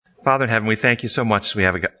Father in heaven, we thank you so much that we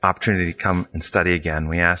have an opportunity to come and study again.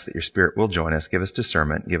 We ask that your Spirit will join us, give us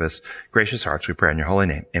discernment, give us gracious hearts. We pray in your holy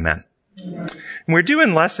name. Amen. And we're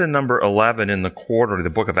doing lesson number 11 in the quarter of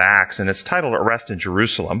the book of Acts, and it's titled Arrest in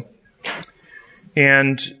Jerusalem.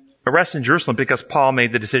 And arrest in Jerusalem because Paul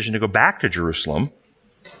made the decision to go back to Jerusalem.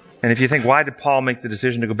 And if you think, why did Paul make the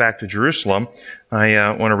decision to go back to Jerusalem?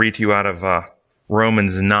 I want to read to you out of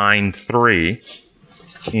Romans 9:3.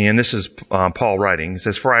 And this is Paul writing. He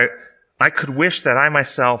says, "For I could wish that I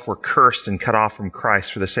myself were cursed and cut off from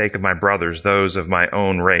Christ for the sake of my brothers, those of my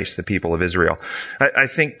own race, the people of Israel." I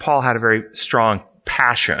think Paul had a very strong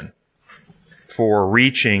passion for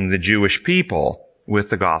reaching the Jewish people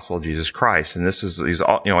with the gospel of Jesus Christ. And this is, he's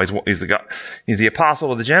the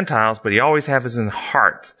apostle of the Gentiles, but he always has in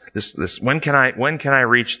heart when can I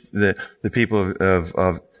reach the people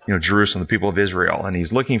of Jerusalem, the people of Israel? And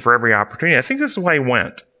he's looking for every opportunity. I think this is why he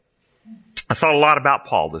went. I thought a lot about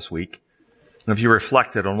Paul this week. And if you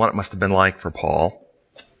reflected on what it must have been like for Paul,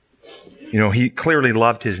 he clearly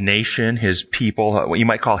loved his nation, his people, what you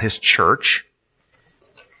might call his church.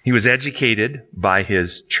 He was educated by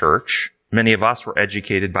his church. Many of us were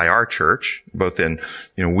educated by our church, both in,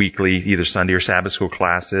 weekly, either Sunday or Sabbath school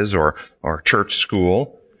classes or church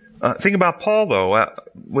school. Think about Paul, though.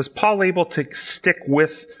 Was Paul able to stick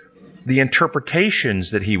with the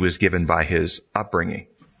interpretations that he was given by his upbringing?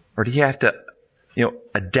 Or did he have to,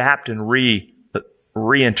 adapt and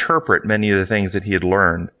reinterpret many of the things that he had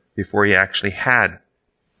learned before he actually had,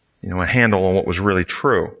 a handle on what was really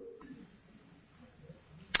true?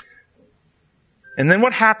 And then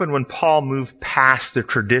what happened when Paul moved past the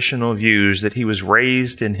traditional views that he was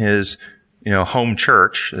raised in his home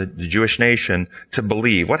church, the Jewish nation, to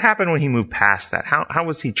believe? What happened when he moved past that? How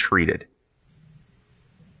was he treated?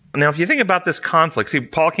 Now, if you think about this conflict, see,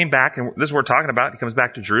 Paul came back, and this is what we're talking about. He comes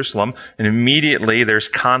back to Jerusalem, and immediately there's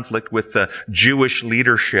conflict with the Jewish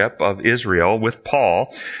leadership of Israel with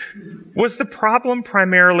Paul. Was the problem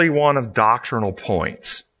primarily one of doctrinal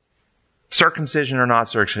points? Circumcision or not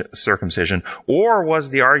circumcision? Or was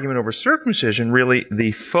the argument over circumcision really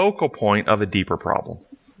the focal point of a deeper problem?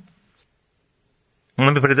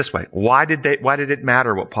 Let me put it this way. Why did it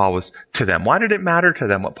matter what Paul was to them? Why did it matter to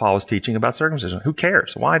them what Paul was teaching about circumcision? Who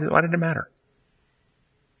cares? Why did it matter?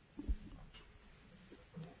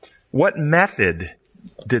 What method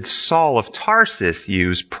did Saul of Tarsus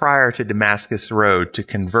use prior to Damascus Road to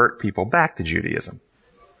convert people back to Judaism?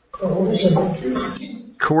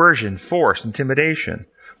 Coercion, force, intimidation.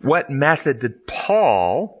 What method did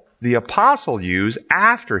Paul, the apostle, use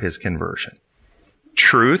after his conversion?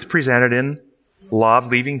 Truth presented in love,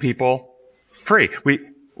 leaving people free.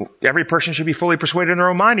 Every person should be fully persuaded in their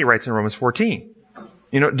own mind, he writes in Romans 14.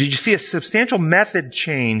 Did you see a substantial method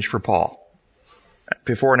change for Paul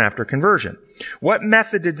before and after conversion? What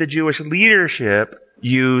method did the Jewish leadership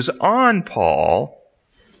use on Paul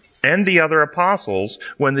and the other apostles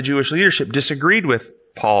when the Jewish leadership disagreed with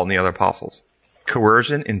Paul and the other apostles?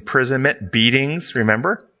 Coercion, imprisonment, beatings,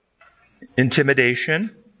 remember?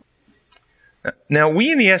 Intimidation. Now,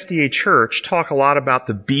 we in the SDA Church talk a lot about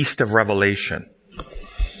the beast of Revelation.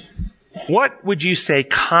 What would you say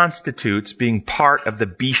constitutes being part of the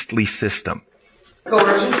beastly system?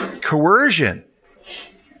 Coercion.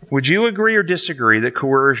 Would you agree or disagree that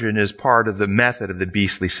coercion is part of the method of the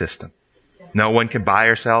beastly system? No one can buy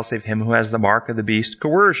or sell save him who has the mark of the beast.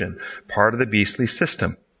 Coercion, part of the beastly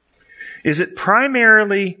system. Is it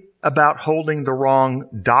primarily about holding the wrong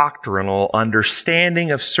doctrinal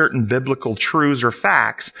understanding of certain biblical truths or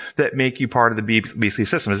facts that make you part of the beastly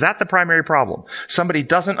system? Is that the primary problem? Somebody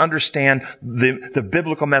doesn't understand the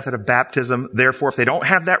biblical method of baptism, therefore if they don't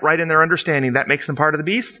have that right in their understanding, that makes them part of the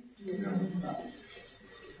beast?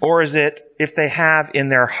 Or is it, if they have in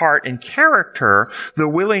their heart and character the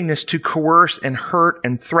willingness to coerce and hurt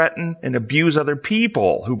and threaten and abuse other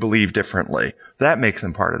people who believe differently, that makes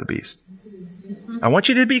them part of the beast? I want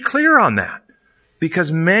you to be clear on that.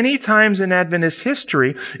 Because many times in Adventist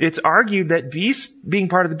history, it's argued that being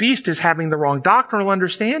part of the beast is having the wrong doctrinal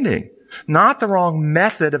understanding, not the wrong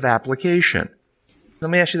method of application.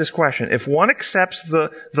 Let me ask you this question. If one accepts the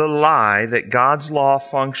lie that God's law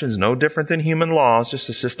functions no different than human law, it's just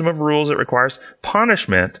a system of rules that requires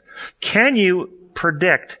punishment, can you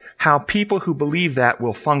predict how people who believe that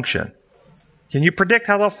will function? Can you predict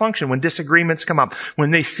how they'll function when disagreements come up?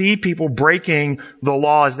 When they see people breaking the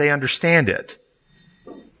law as they understand it,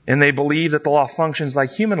 and they believe that the law functions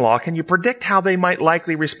like human law, can you predict how they might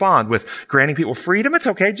likely respond? With granting people freedom, it's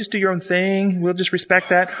okay, just do your own thing, we'll just respect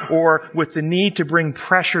that. Or with the need to bring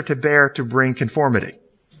pressure to bear to bring conformity?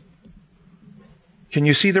 Can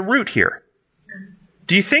you see the root here?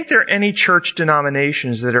 Do you think there are any church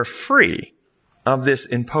denominations that are free of this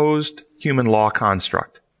imposed human law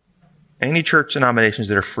construct? Any church denominations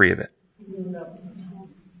that are free of it?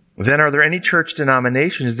 Then are there any church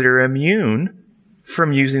denominations that are immune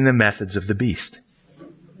from using the methods of the beast?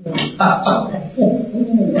 He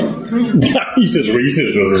says where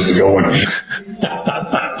this is going.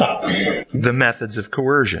 The methods of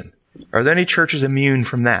coercion. Are there any churches immune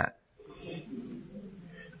from that?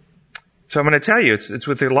 So I'm going to tell you, it's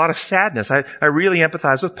with a lot of sadness. I really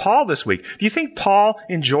empathize with Paul this week. Do you think Paul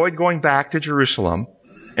enjoyed going back to Jerusalem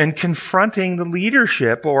and confronting the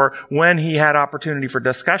leadership, or when he had opportunity for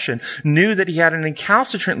discussion, knew that he had an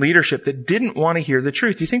recalcitrant leadership that didn't want to hear the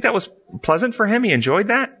truth? Do you think that was pleasant for him? He enjoyed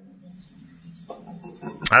that?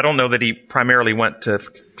 I don't know that he primarily went to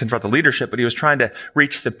confront the leadership, but he was trying to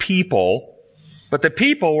reach the people. But the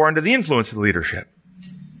people were under the influence of the leadership.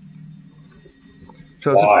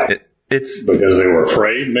 So Why? It's because they were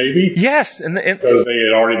afraid, maybe? Yes. Because they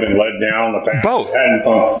had already been led down the path. Both. They hadn't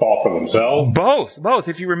fought for themselves. Both.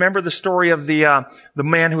 If you remember the story of the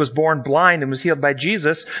man who was born blind and was healed by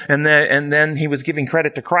Jesus, and then he was giving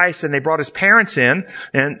credit to Christ, and they brought his parents in,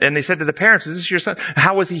 and they said to the parents, "Is this your son?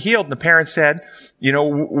 How was he healed?" And the parents said,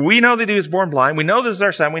 "We know that he was born blind. We know this is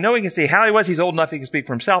our son. We know he can see. How he was, he's old enough he can speak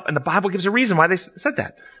for himself." And the Bible gives a reason why they said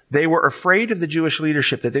that. They were afraid of the Jewish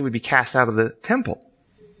leadership, that they would be cast out of the temple.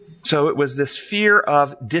 So it was this fear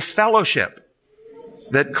of disfellowship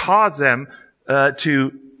that caused them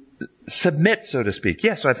to submit, so to speak.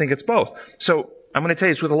 Yes, so I think it's both. So I'm going to tell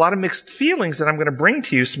you, it's with a lot of mixed feelings that I'm going to bring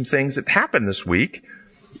to you some things that happened this week.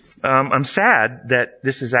 I'm sad that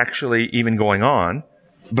this is actually even going on,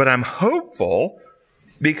 but I'm hopeful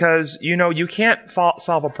because, you can't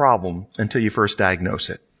solve a problem until you first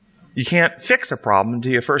diagnose it. You can't fix a problem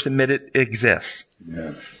until you first admit it exists.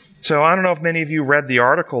 Yeah. So I don't know if many of you read the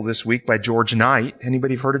article this week by George Knight.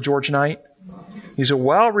 Anybody heard of George Knight? He's a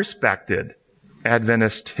well-respected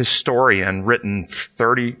Adventist historian, written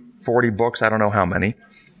 30, 40 books, I don't know how many.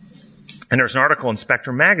 And there's an article in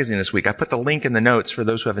Spectrum Magazine this week. I put the link in the notes for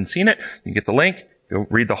those who haven't seen it. You get the link, go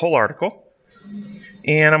read the whole article.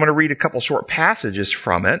 And I'm going to read a couple short passages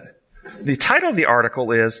from it. The title of the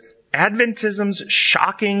article is Adventism's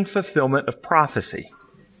Shocking Fulfillment of Prophecy.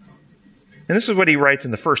 And this is what he writes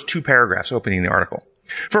in the first two paragraphs opening the article.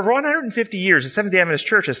 For 150 years, the Seventh-day Adventist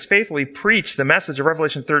Church has faithfully preached the message of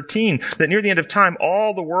Revelation 13, that near the end of time,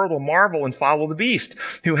 all the world will marvel and follow the beast,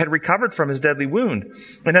 who had recovered from his deadly wound.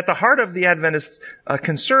 And at the heart of the Adventist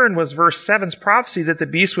concern was verse 7's prophecy that the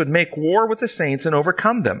beast would make war with the saints and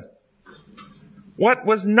overcome them. What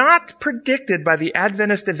was not predicted by the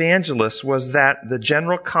Adventist evangelists was that the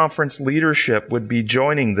General Conference leadership would be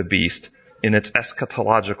joining the beast in its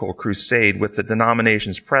eschatological crusade, with the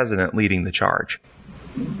denomination's president leading the charge.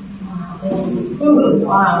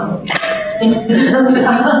 Wow.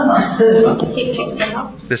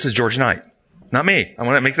 This is George Knight. Not me. I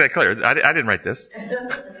want to make that clear. I didn't write this.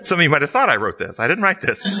 Some of you might have thought I wrote this. I didn't write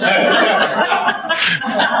this.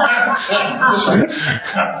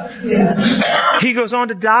 He goes on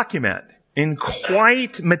to document in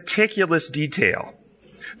quite meticulous detail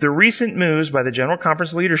the recent moves by the General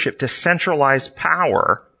Conference leadership to centralize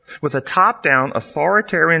power with a top-down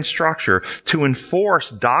authoritarian structure to enforce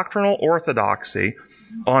doctrinal orthodoxy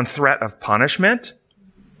on threat of punishment,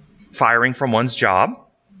 firing from one's job,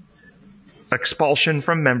 expulsion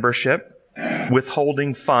from membership,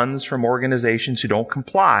 withholding funds from organizations who don't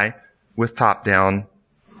comply with top-down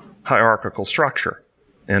hierarchical structure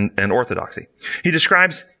and orthodoxy. He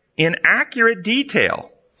describes in accurate detail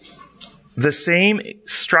the same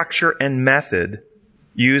structure and method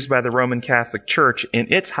used by the Roman Catholic Church in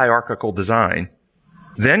its hierarchical design,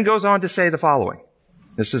 then goes on to say the following.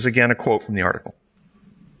 This is again a quote from the article.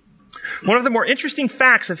 One of the more interesting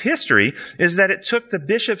facts of history is that it took the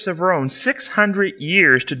bishops of Rome 600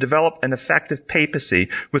 years to develop an effective papacy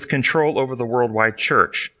with control over the worldwide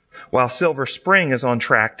church, while Silver Spring is on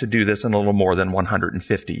track to do this in a little more than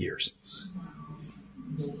 150 years.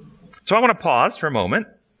 So I want to pause for a moment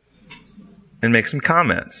and make some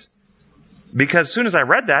comments. Because as soon as I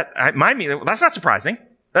read that, that's not surprising.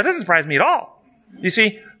 That doesn't surprise me at all. You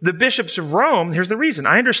see, the bishops of Rome, here's the reason.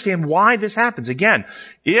 I understand why this happens. Again,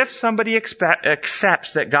 if somebody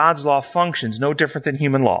accepts that God's law functions no different than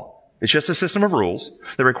human law, it's just a system of rules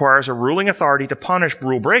that requires a ruling authority to punish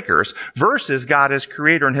rule breakers, versus God as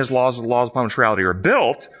creator and his laws, the laws of punctuality are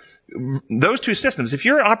built, those two systems, if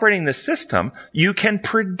you're operating this system, you can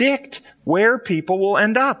predict where people will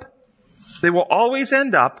end up. They will always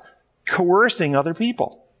end up coercing other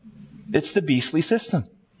people. It's the beastly system.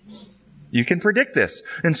 You can predict this.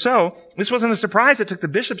 And so, this wasn't a surprise. It took the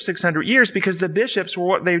bishops 600 years because the bishops were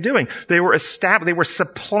what they were doing. They were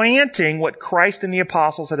supplanting what Christ and the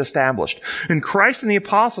apostles had established. And Christ and the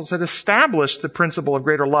apostles had established the principle of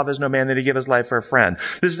greater love is no man than to give his life for a friend.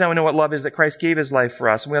 This is how we know what love is, that Christ gave his life for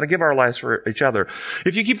us, and we ought to give our lives for each other.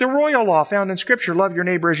 If you keep the royal law found in Scripture, love your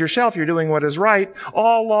neighbor as yourself, you're doing what is right.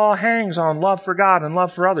 All law hangs on love for God and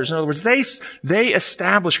love for others. In other words, they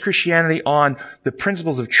established Christianity on the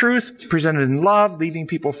principles of truth, presented in love, leaving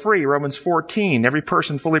people free. Romans 14, every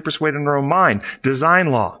person fully persuaded in their own mind.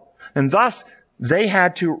 Design law. And thus, they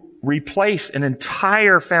had to replace an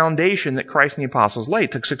entire foundation that Christ and the apostles laid.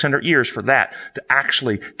 It took 600 years for that to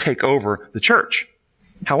actually take over the church.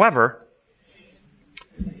 However,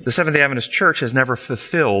 the Seventh-day Adventist Church has never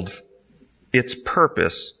fulfilled its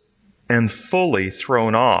purpose and fully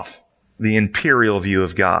thrown off the imperial view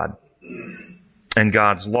of God and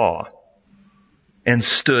God's law, and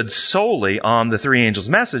stood solely on the three angels'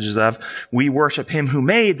 messages of, we worship him who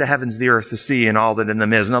made the heavens, the earth, the sea, and all that in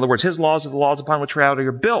them is. In other words, his laws are the laws upon which reality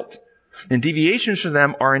are built. And deviations from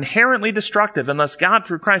them are inherently destructive unless God,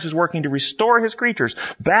 through Christ, is working to restore his creatures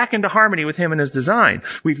back into harmony with him and his design.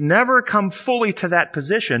 We've never come fully to that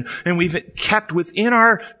position, and we've kept within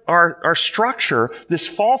our structure this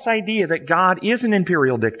false idea that God is an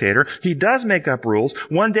imperial dictator. He does make up rules.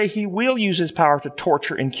 One day he will use his power to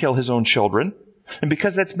torture and kill his own children. And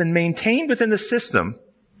because that's been maintained within the system,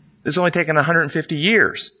 it's only taken 150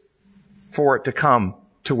 years for it to come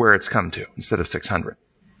to where it's come to instead of 600.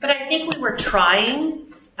 But I think we were trying.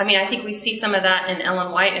 I think we see some of that in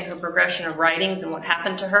Ellen White and her progression of writings and what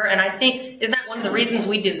happened to her. And I think, isn't that one of the reasons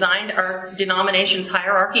we designed our denomination's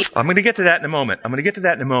hierarchy? I'm going to get to that in a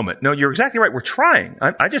moment. No, you're exactly right. We're trying.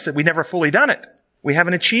 I just said we never fully done it. We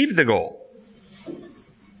haven't achieved the goal.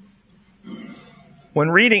 When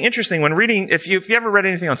reading, if you ever read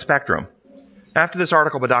anything on Spectrum, after this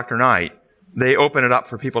article by Dr. Knight, they open it up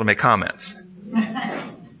for people to make comments.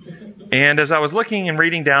 And as I was looking and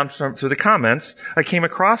reading down through the comments, I came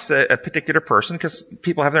across a particular person, because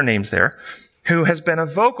people have their names there, who has been a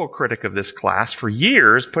vocal critic of this class for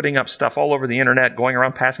years, putting up stuff all over the internet, going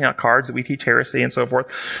around passing out cards that we teach heresy and so forth.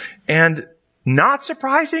 And not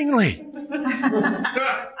surprisingly,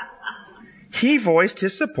 he voiced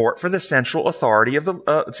his support for the central authority of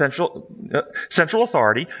the central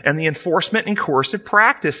authority and the enforcement and coercive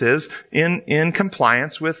practices in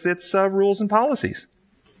compliance with its rules and policies.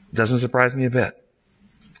 Doesn't surprise me a bit.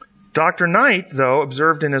 Dr. Knight, though,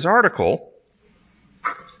 observed in his article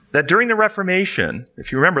that during the Reformation,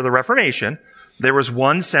 if you remember the Reformation, there was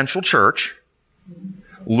one central church.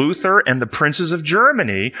 Luther and the princes of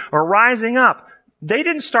Germany are rising up. They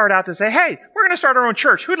didn't start out to say, hey, we're going to start our own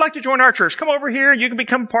church. Who'd like to join our church? Come over here. You can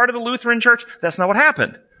become part of the Lutheran church. That's not what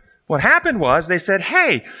happened. What happened was they said,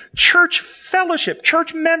 hey, church fellowship,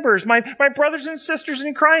 church members, my brothers and sisters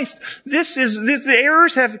in Christ, the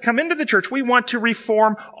errors have come into the church. We want to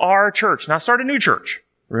reform our church, not start a new church.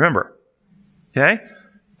 Remember. Okay?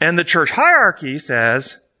 And the church hierarchy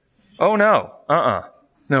says, oh no,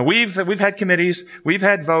 No, we've had committees, we've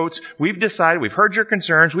had votes, we've decided, we've heard your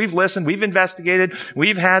concerns, we've listened, we've investigated,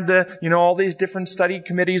 we've had all these different study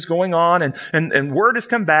committees going on, and word has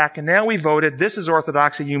come back, and now we voted, this is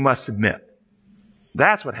orthodoxy, you must submit.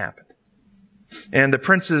 That's what happened. And the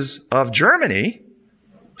princes of Germany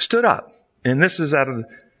stood up. And this is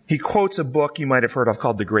he quotes a book you might have heard of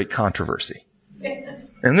called The Great Controversy.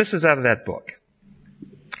 And this is out of that book.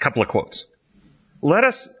 A couple of quotes. Let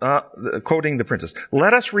us, quoting the princes,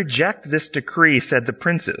 let us reject this decree, said the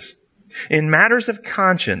princes. In matters of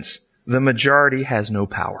conscience, the majority has no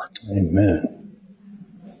power. Amen.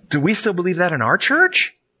 Do we still believe that in our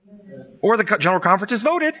church? Or the General Conference has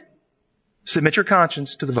voted? Submit your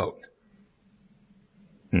conscience to the vote.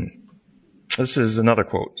 This is another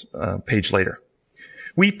quote, page later.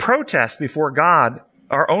 We protest before God,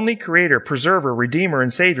 our only creator, preserver, redeemer,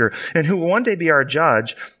 and savior, and who will one day be our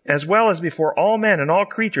judge, as well as before all men and all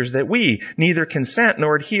creatures, that we neither consent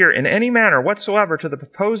nor adhere in any manner whatsoever to the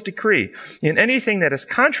proposed decree, in anything that is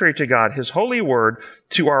contrary to God, his holy word,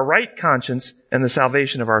 to our right conscience, and the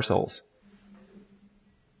salvation of our souls.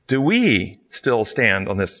 Do we still stand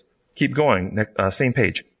on this? Keep going, same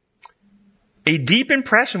page. A deep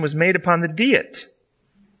impression was made upon the Diet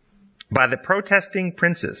by the protesting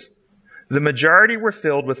princes. The majority were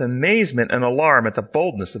filled with amazement and alarm at the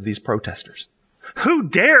boldness of these protesters. Who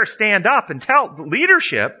dare stand up and tell the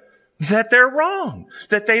leadership that they're wrong,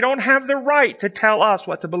 that they don't have the right to tell us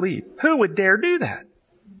what to believe? Who would dare do that?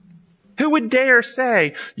 Who would dare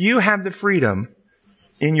say you have the freedom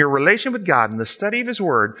in your relation with God and the study of his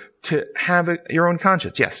word to have your own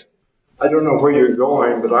conscience? Yes. I don't know where you're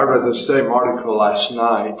going, but I read the same article last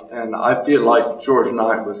night, and I feel like George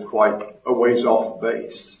Knight was quite a ways off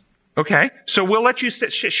base. Okay, so we'll let you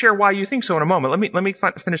share why you think so in a moment. Let me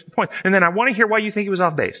finish the point, and then I want to hear why you think he was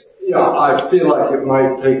off base. Yeah, I feel like it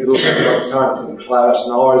might take a little bit of time for the class,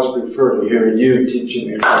 and I always prefer to hear you teaching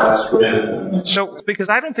your class rather than... So, because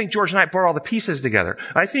I don't think George Knight brought all the pieces together.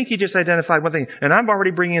 I think he just identified one thing, and I'm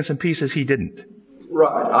already bringing in some pieces he didn't.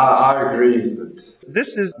 Right, I agree.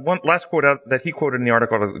 This is one last quote that he quoted in the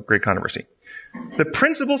article of the Great Controversy. The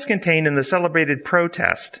principles contained in the celebrated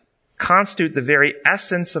protest constitute the very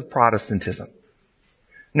essence of Protestantism.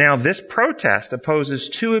 Now, this protest opposes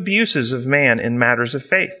two abuses of man in matters of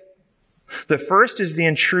faith. The first is the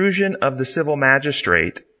intrusion of the civil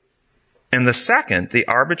magistrate, and the second, the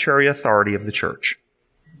arbitrary authority of the church.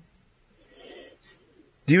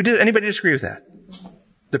 Anybody disagree with that?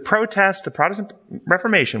 The Protestant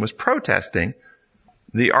Reformation was protesting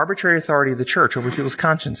the arbitrary authority of the church over people's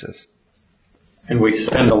consciences. And we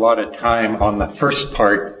spend a lot of time on the first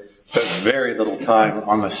part, but very little time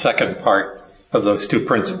on the second part of those two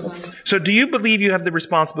principles. So do you believe you have the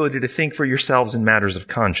responsibility to think for yourselves in matters of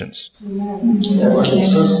conscience?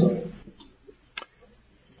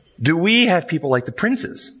 Do we have people like the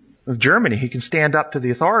princes of Germany who can stand up to the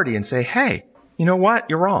authority and say, hey, you know what?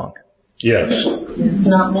 You're wrong. Yes.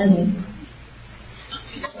 Not many.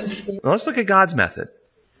 Now let's look at God's method.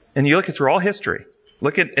 And you look at through all history.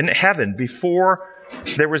 Look at in heaven before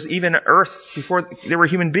there was even earth, before there were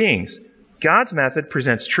human beings. God's method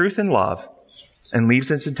presents truth and love and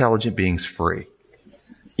leaves its intelligent beings free.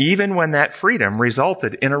 Even when that freedom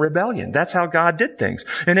resulted in a rebellion. That's how God did things.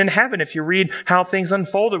 And in heaven, if you read how things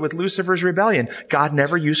unfolded with Lucifer's rebellion, God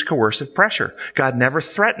never used coercive pressure. God never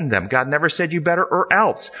threatened them. God never said you better or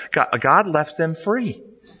else. God left them free.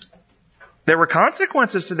 There were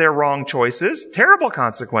consequences to their wrong choices, terrible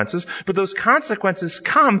consequences, but those consequences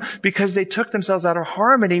come because they took themselves out of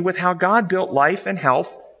harmony with how God built life and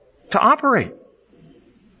health to operate.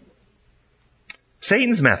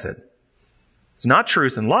 Satan's method is not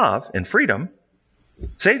truth and love and freedom.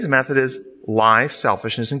 Satan's method is lies,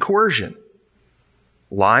 selfishness, and coercion.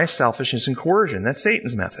 Lies, selfishness, and coercion. That's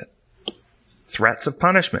Satan's method. Threats of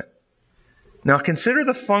punishment. Now consider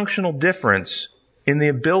the functional difference in the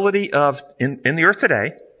ability of, in the earth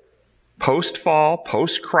today, post-fall,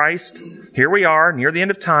 post-Christ, here we are, near the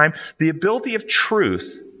end of time, the ability of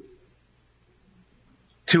truth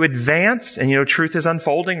to advance, and truth is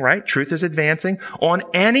unfolding, right? Truth is advancing on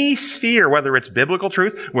any sphere, whether it's biblical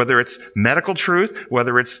truth, whether it's medical truth,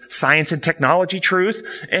 whether it's science and technology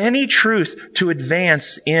truth, any truth to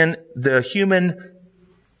advance in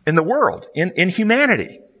the world, in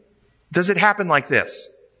humanity. Does it happen like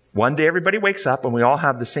this? One day everybody wakes up and we all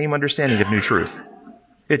have the same understanding of new truth.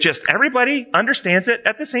 It just, everybody understands it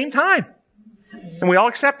at the same time. And we all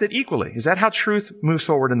accept it equally. Is that how truth moves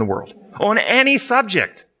forward in the world? On any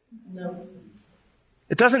subject. No.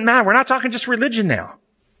 It doesn't matter. We're not talking just religion now.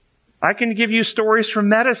 I can give you stories from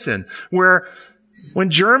medicine where when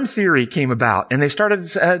germ theory came about and they started,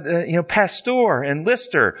 Pasteur and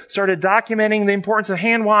Lister started documenting the importance of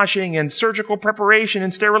hand washing and surgical preparation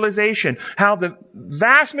and sterilization, how the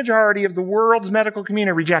vast majority of the world's medical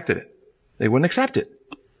community rejected it. They wouldn't accept it.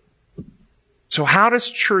 So how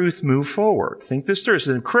does truth move forward? Think this through. This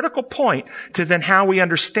is a critical point to then how we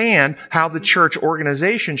understand how the church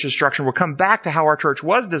organization should structure. We'll come back to how our church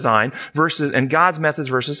was designed and God's methods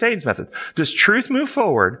versus Satan's methods. Does truth move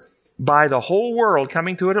forward by the whole world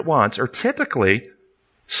coming to it at once, or typically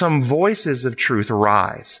some voices of truth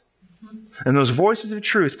arise? And those voices of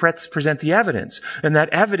truth present the evidence. And that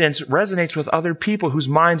evidence resonates with other people whose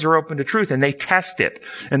minds are open to truth. And they test it.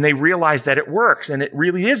 And they realize that it works. And it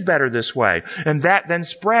really is better this way. And that then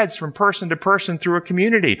spreads from person to person through a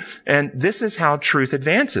community. And this is how truth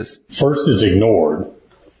advances. First it's ignored.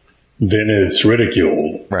 Then it's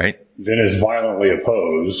ridiculed. Right. Then it's violently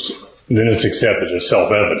opposed. Then it's accepted as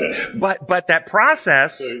self-evident. But that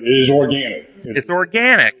process... It is organic. It's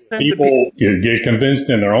organic. People get convinced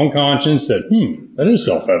in their own conscience that, that is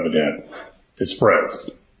self-evident. It spreads.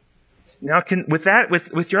 Now,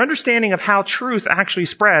 with your understanding of how truth actually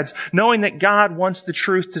spreads, knowing that God wants the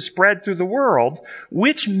truth to spread through the world,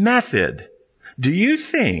 which method do you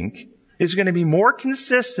think is going to be more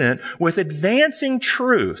consistent with advancing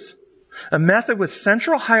truth? A method with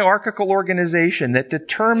central hierarchical organization that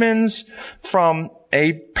determines from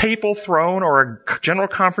a papal throne or a general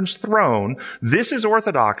conference throne, this is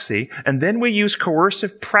orthodoxy, and then we use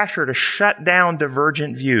coercive pressure to shut down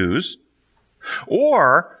divergent views,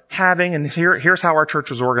 or having, and here's how our church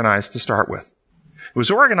was organized to start with. It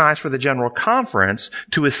was organized for the general conference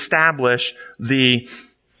to establish the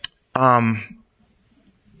the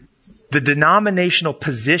denominational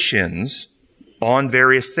positions on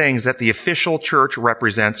various things that the official church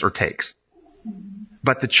represents or takes.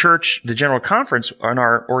 But the church, the General Conference in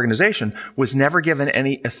our organization, was never given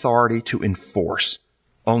any authority to enforce,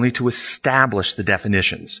 only to establish the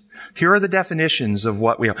definitions. Here are the definitions of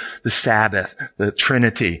what the Sabbath, the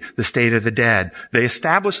Trinity, the state of the dead. They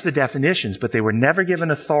established the definitions, but they were never given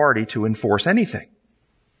authority to enforce anything.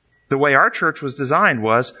 The way our church was designed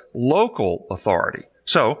was local authority.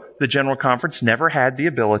 So the General Conference never had the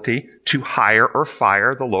ability to hire or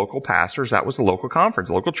fire the local pastors. That was the local conference,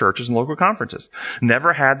 local churches and local conferences.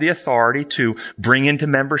 Never had the authority to bring into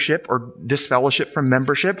membership or disfellowship from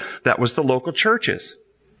membership. That was the local churches.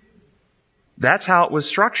 That's how it was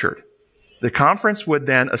structured. The conference would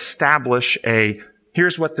then establish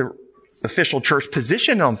here's what the official church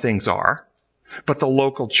position on things are, but the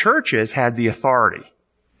local churches had the authority.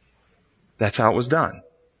 That's how it was done.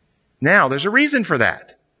 Now, there's a reason for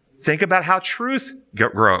that. Think about how truth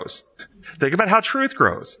grows. Think about how truth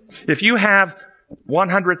grows. If you have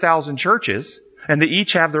 100,000 churches and they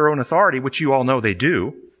each have their own authority, which you all know they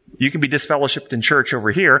do, you can be disfellowshipped in church over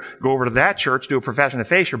here, go over to that church, do a profession of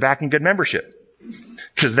faith, you're back in good membership.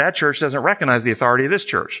 Because that church doesn't recognize the authority of this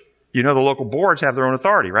church. You know the local boards have their own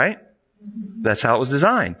authority, right? That's how it was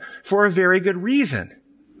designed. For a very good reason.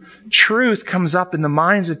 Truth comes up in the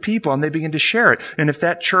minds of people and they begin to share it. And if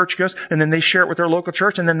that church goes, and then they share it with their local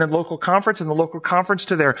church, and then the local conference, and the local conference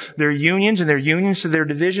to their unions, and their unions to their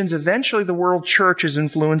divisions, eventually the world church is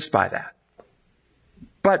influenced by that.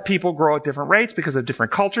 But people grow at different rates because of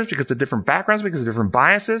different cultures, because of different backgrounds, because of different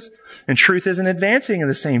biases, and truth isn't advancing at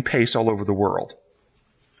the same pace all over the world.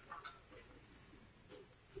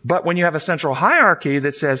 But when you have a central hierarchy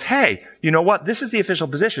that says, hey, you know what? This is the official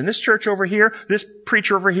position. This church over here, this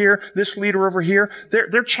preacher over here, this leader over here,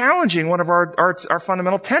 they're challenging one of our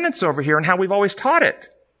fundamental tenets over here and how we've always taught it.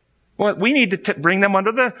 Well, we need to bring them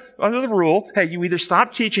under the rule. Hey, you either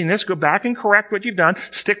stop teaching this, go back and correct what you've done,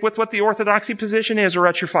 stick with what the orthodoxy position is, or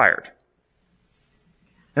else you're fired.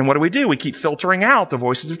 And what do? We keep filtering out the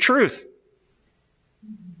voices of truth.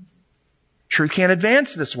 Truth can't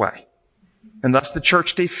advance this way. And thus the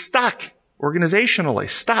church stays stuck, organizationally,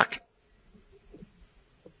 stuck.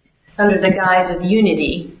 Under the guise of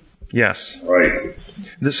unity. Yes. Right.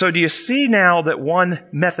 So do you see now that one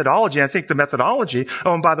methodology, I think the methodology,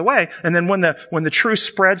 and by the way, and then when the truth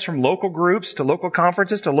spreads from local groups to local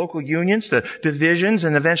conferences to local unions to divisions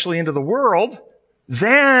and eventually into the world,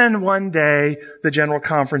 then one day the General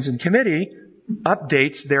Conference and Committee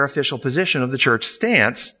updates their official position of the church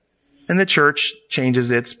stance, and the church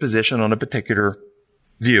changes its position on a particular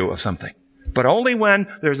view of something. But only when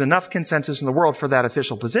there's enough consensus in the world for that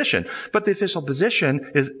official position. But the official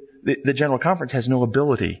position is the General Conference has no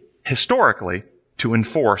ability, historically, to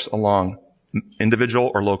enforce along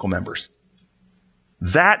individual or local members.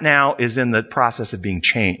 That now is in the process of being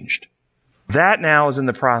changed. That now is in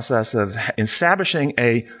the process of establishing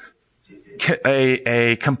a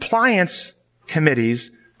compliance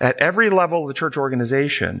committees at every level of the church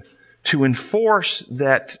organization to enforce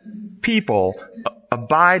that people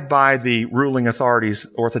abide by the ruling authority's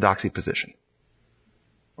orthodoxy position.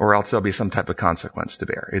 Or else there'll be some type of consequence to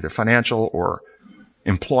bear, either financial or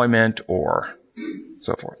employment or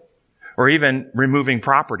so forth. Or even removing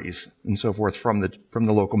properties and so forth from the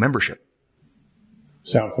local membership.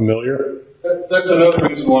 Sound familiar? That's another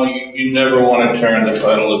reason why you never want to turn the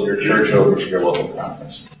title of your church over to your local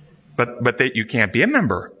conference. But you can't be a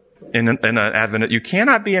member. In an Adventist, you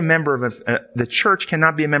cannot be a member of the church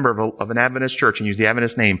cannot be a member of an Adventist church and use the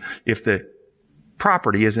Adventist name if the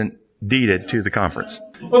property isn't deeded to the conference.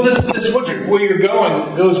 Well, this where you're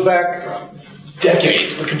going goes back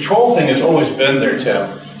decades. The control thing has always been there, Tim.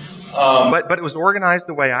 But it was organized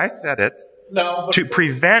the way I said it to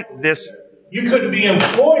prevent this. You couldn't be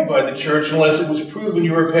employed by the church unless it was proven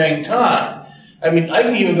you were paying time. I mean, I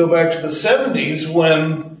can even go back to the 70s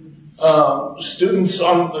when students,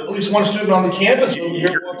 at least one student on the campus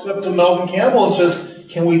walks up to Melvin Campbell and says,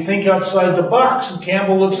 "Can we think outside the box?" And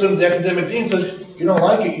Campbell looks at the academic dean and says, "You don't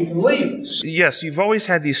like it, you can leave." Yes, you've always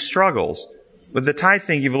had these struggles. But the tithe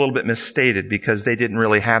thing you've a little bit misstated because they didn't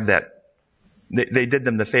really have that. They did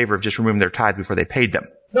them the favor of just removing their tithe before they paid them.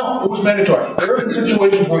 No, it was mandatory. There have been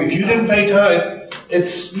situations where if you didn't pay tithe,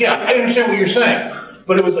 I understand what you're saying,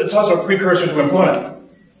 but it's also a precursor to employment.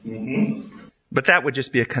 Mm-hmm. But that would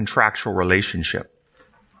just be a contractual relationship.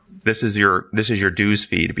 This is your dues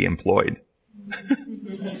fee to be employed.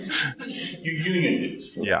 Your union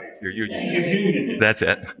dues. Yeah, your union. Your union dues. That's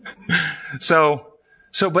it.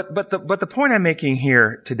 But the point I'm making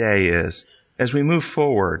here today is, as we move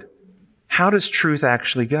forward, how does truth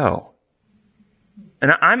actually go?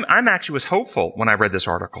 And I'm actually was hopeful when I read this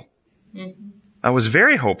article. I was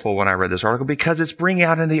very hopeful when I read this article because it's bringing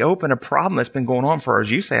out in the open a problem that's been going on for, as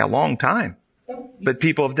you say, a long time. But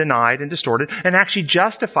people have denied and distorted and actually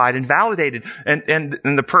justified and validated. And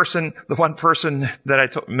the one person that I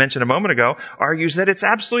mentioned a moment ago argues that it's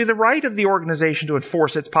absolutely the right of the organization to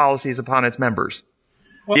enforce its policies upon its members.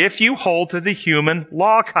 Well, if you hold to the human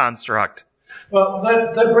law construct. Well,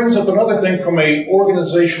 that brings up another thing from a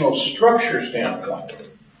organizational structure standpoint.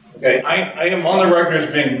 Okay, I am on the record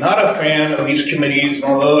as being not a fan of these committees and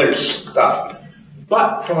all the other stuff.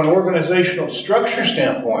 But from an organizational structure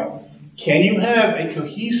standpoint, can you have a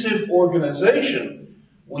cohesive organization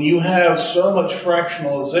when you have so much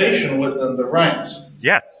fractionalization within the ranks?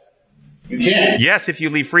 Yes. You can. Yes, if you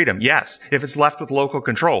leave freedom. Yes. If it's left with local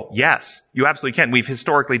control. Yes. You absolutely can. We've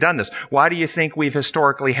historically done this. Why do you think we've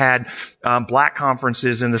historically had black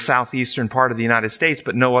conferences in the southeastern part of the United States,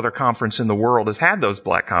 but no other conference in the world has had those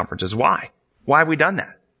black conferences? Why? Why have we done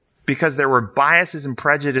that? Because there were biases and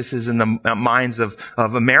prejudices in the minds of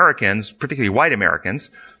Americans, particularly white Americans,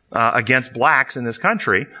 against blacks in this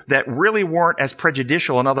country that really weren't as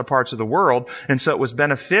prejudicial in other parts of the world. And so it was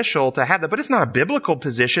beneficial to have that. But it's not a biblical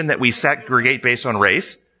position that we segregate based on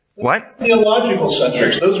race. What? Theological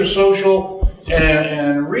centrics. Those are social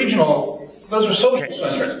and regional. Those are social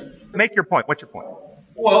centrics. Make your point. What's your point?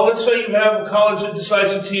 Well, let's say you have a college that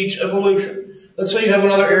decides to teach evolution. Let's say you have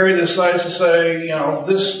another area that decides to say,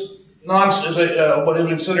 this what is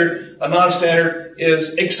considered a non-standard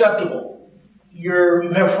is acceptable. You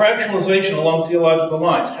have fractionalization along theological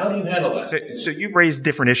lines. How do you handle that? So you've raised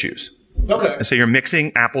different issues. Okay. And so you're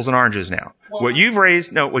mixing apples and oranges now. Well, what you've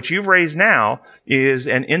raised now is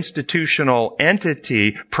an institutional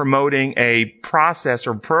entity promoting a process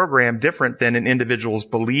or program different than an individual's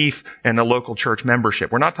belief and a local church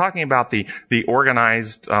membership. We're not talking about the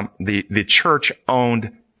organized, the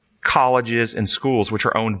church-owned colleges and schools which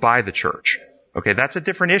are owned by the church. Okay, that's a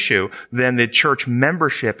different issue than the church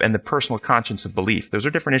membership and the personal conscience of belief. Those are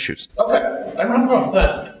different issues. Okay, I don't have a problem with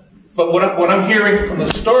that. But what I'm hearing from the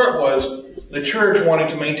start was the church wanting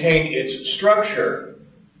to maintain its structure,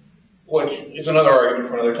 which is another argument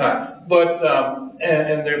for another time. But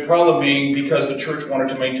and the problem being because the church wanted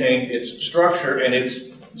to maintain its structure and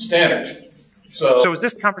its standards. So is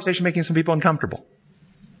this conversation making some people uncomfortable?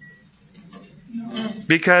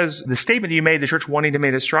 Because the statement you made, the church wanting to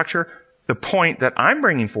maintain its structure, the point that I'm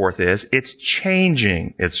bringing forth is it's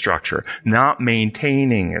changing its structure, not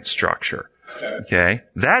maintaining its structure. Okay?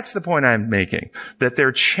 That's the point I'm making. That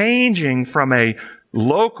they're changing from a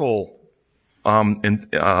local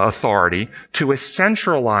authority to a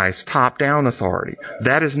centralized top-down authority.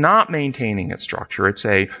 That is not maintaining its structure. It's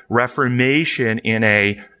a reformation in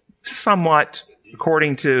a somewhat,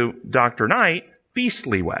 according to Dr. Knight,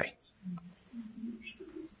 beastly way.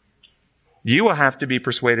 You will have to be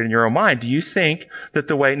persuaded in your own mind. Do you think that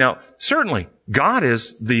now, certainly, God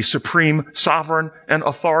is the supreme sovereign and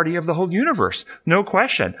authority of the whole universe. No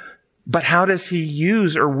question. But how does he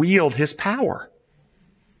use or wield his power?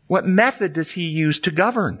 What method does he use to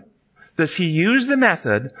govern? Does he use the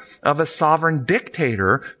method of a sovereign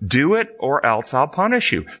dictator? Do it or else I'll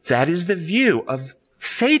punish you. That is the view of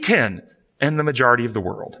Satan and the majority of the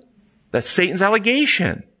world. That's Satan's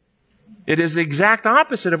allegation. It is the exact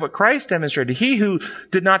opposite of what Christ demonstrated. He who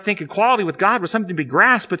did not think equality with God was something to be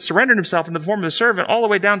grasped, but surrendered himself in the form of a servant all the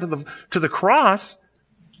way down to the cross,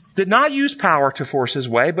 did not use power to force his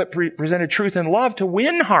way, but presented truth and love to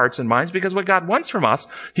win hearts and minds, because what God wants from us,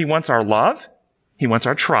 he wants our love, he wants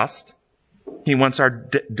our trust, he wants our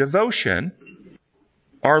devotion,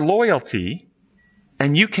 our loyalty,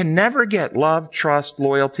 and you can never get love, trust,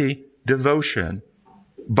 loyalty, devotion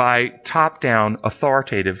by top-down,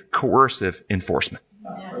 authoritative, coercive enforcement.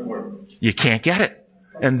 You can't get it.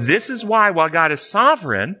 And this is why, while God is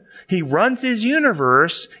sovereign, he runs his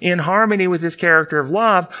universe in harmony with his character of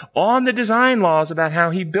love on the design laws about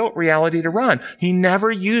how he built reality to run. He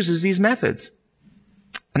never uses these methods.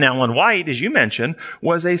 Now, Ellen White, as you mentioned,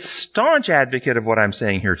 was a staunch advocate of what I'm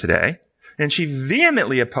saying here today, and she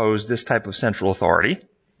vehemently opposed this type of central authority.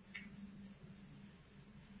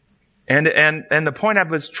 And the point I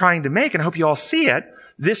was trying to make, and I hope you all see it,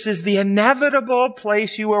 this is the inevitable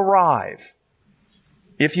place you arrive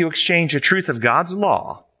if you exchange the truth of God's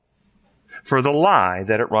law for the lie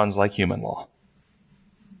that it runs like human law.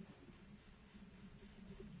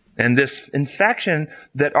 And this infection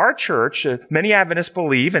that our church, many Adventists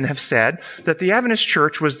believe and have said that the Adventist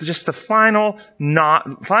church was just the final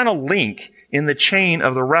link in the chain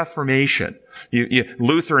of the Reformation.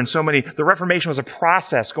 Luther and so many, the Reformation was a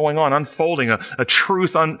process going on, unfolding a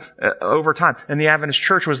truth over time. And the Adventist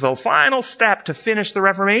church was the final step to finish the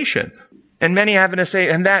Reformation. And many Adventists say,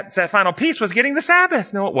 and that final piece was getting the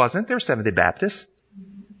Sabbath. No, it wasn't. They were Seventh-day Baptists.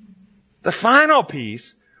 The final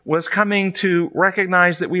piece was coming to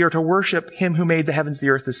recognize that we are to worship Him who made the heavens, the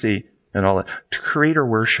earth, the sea, and all that. To creator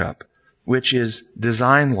worship, which is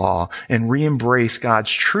design law, and re-embrace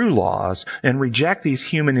God's true laws and reject these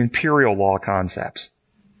human imperial law concepts.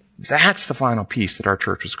 That's the final piece that our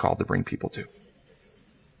church was called to bring people to.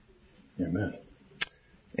 Amen.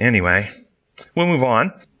 Anyway, we'll move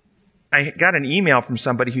on. I got an email from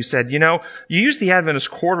somebody who said, you use the Adventist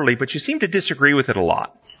Quarterly, but you seem to disagree with it a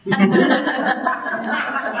lot.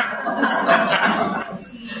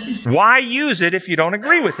 Why use it if you don't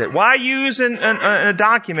agree with it? Why use a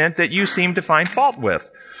document that you seem to find fault with?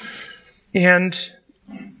 And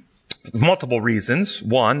multiple reasons.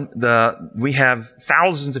 One, we have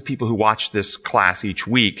thousands of people who watch this class each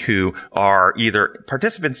week who are either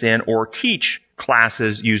participants in or teach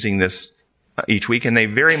classes using this each week, and they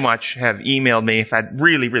very much have emailed me. I've had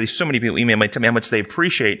really so many people email me to me how much they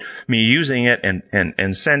appreciate me using it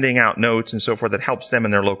and sending out notes and so forth that helps them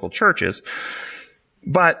in their local churches.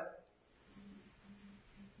 But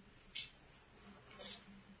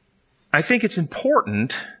I think it's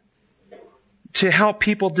important to help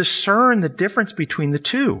people discern the difference between the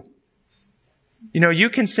two. You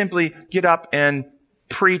can simply get up and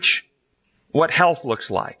preach what health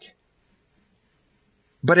looks like.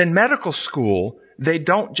 But in medical school, they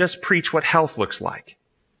don't just preach what health looks like.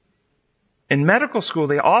 In medical school,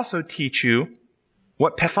 they also teach you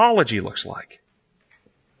what pathology looks like,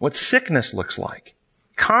 what sickness looks like,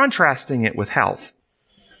 contrasting it with health.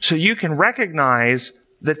 So you can recognize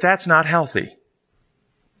that that's not healthy.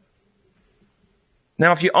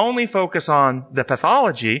 Now, if you only focus on the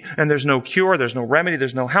pathology and there's no cure, there's no remedy,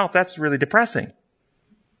 there's no health, that's really depressing.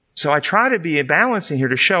 So I try to be balancing here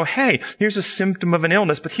to show, hey, here's a symptom of an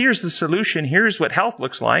illness, but here's the solution. Here's what health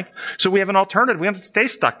looks like. So we have an alternative. We don't have to stay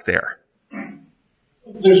stuck there.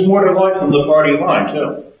 There's more to life than the party line,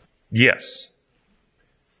 too. Yes.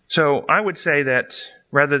 So I would say that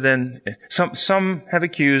rather than some have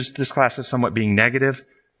accused this class of somewhat being negative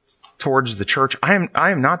towards the church. I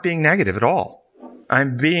am not being negative at all.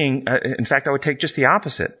 I'm being, in fact, I would take just the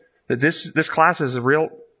opposite. That this class is a real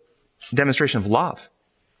demonstration of love.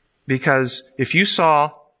 Because if you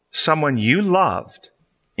saw someone you loved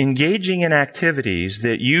engaging in activities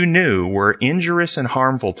that you knew were injurious and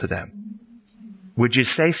harmful to them, would you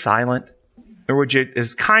stay silent? Or would you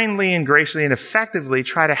as kindly and graciously and effectively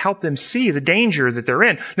try to help them see the danger that they're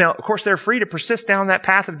in? Now, of course, they're free to persist down that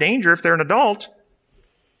path of danger if they're an adult.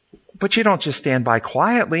 But you don't just stand by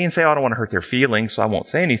quietly and say, oh, I don't want to hurt their feelings, so I won't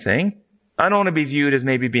say anything. I don't want to be viewed as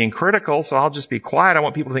maybe being critical, so I'll just be quiet. I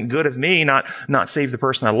want people to think good of me, not save the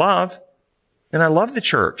person I love. And I love the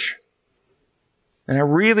church. And I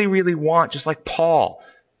really, really want, just like Paul,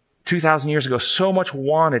 2,000 years ago, so much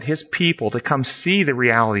wanted his people to come see the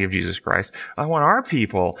reality of Jesus Christ. I want our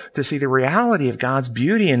people to see the reality of God's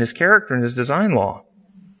beauty and His character and His design law.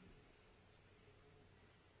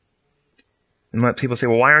 And let people say,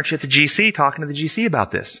 well, why aren't you at the GC talking to the GC about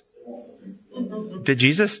this? Did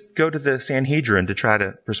Jesus go to the Sanhedrin to try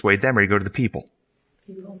to persuade them, or did He go to the people?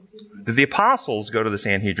 Did the apostles go to the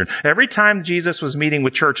Sanhedrin? Every time Jesus was meeting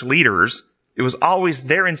with church leaders, it was always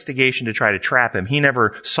their instigation to try to trap Him. He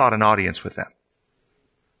never sought an audience with them.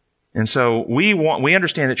 And so we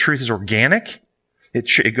understand that truth is organic.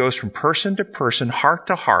 It goes from person to person, heart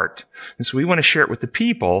to heart. And so we want to share it with the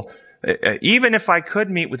people. Even if I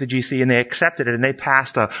could meet with the GC and they accepted it and they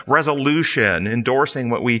passed a resolution endorsing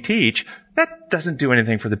what we teach, that doesn't do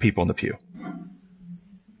anything for the people in the pew.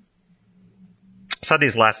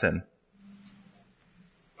 Sunday's lesson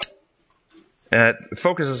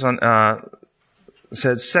focuses on,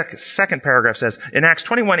 second paragraph says, in Acts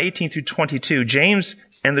 21:18 through 22, James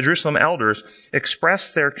and the Jerusalem elders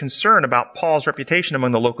expressed their concern about Paul's reputation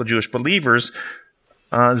among the local Jewish believers,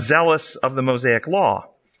 zealous of the Mosaic law.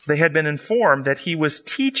 They had been informed that he was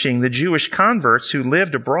teaching the Jewish converts who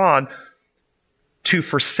lived abroad to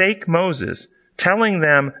forsake Moses, telling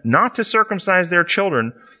them not to circumcise their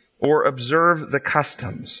children or observe the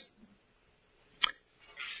customs.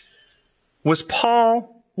 What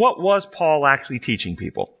was Paul actually teaching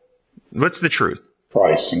people? What's the truth?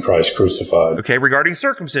 Christ and Christ crucified. Okay, regarding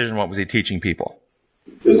circumcision, what was he teaching people?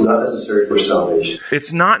 It's not necessary for salvation.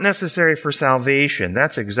 It's not necessary for salvation.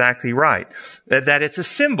 That's exactly right. That it's a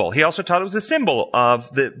symbol. He also taught it was a symbol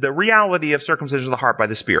of the reality of circumcision of the heart by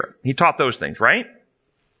the Spirit. He taught those things, right?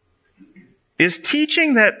 Is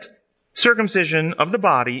teaching that circumcision of the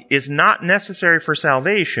body is not necessary for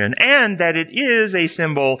salvation and that it is a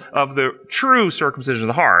symbol of the true circumcision of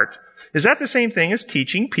the heart, is that the same thing as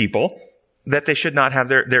teaching people that they should not have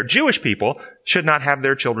their Jewish people should not have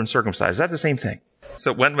their children circumcised? Is that the same thing?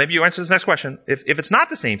 So maybe you answer this next question. If it's not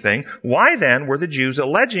the same thing, why then were the Jews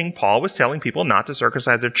alleging Paul was telling people not to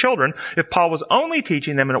circumcise their children if Paul was only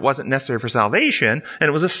teaching them and it wasn't necessary for salvation and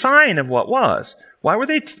it was a sign of what was? Why were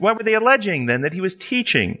they alleging then that he was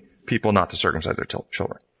teaching people not to circumcise their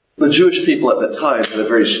children? The Jewish people at the time had a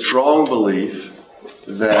very strong belief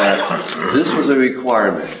that this was a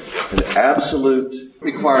requirement, an absolute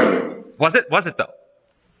requirement. Was it though?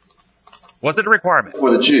 Was it a requirement?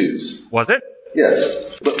 For the Jews. Was it?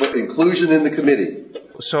 Yes, but inclusion in the committee.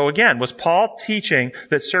 So again, was Paul teaching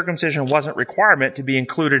that circumcision wasn't requirement to be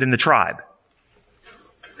included in the tribe?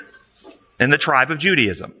 In the tribe of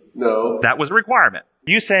Judaism? No. That was a requirement.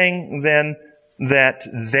 Are you saying then that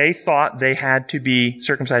they thought they had to be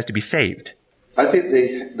circumcised to be saved? I think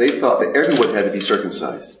they thought that everyone had to be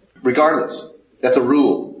circumcised, regardless. That's a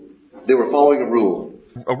rule. They were following a rule.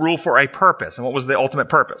 A rule for a purpose. And what was the ultimate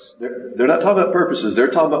purpose? They're not talking about purposes. They're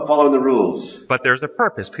talking about following the rules. But there's a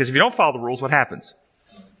purpose, because if you don't follow the rules, what happens?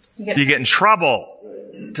 You get in trouble.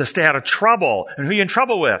 To stay out of trouble. And who are you in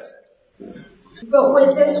trouble with? But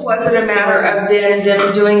with this, was it a matter of then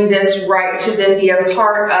them doing this right to then be a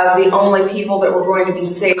part of the only people that were going to be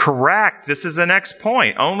saved? Correct. This is the next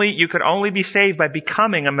point. You could only be saved by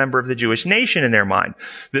becoming a member of the Jewish nation in their mind.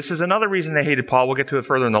 This is another reason they hated Paul. We'll get to it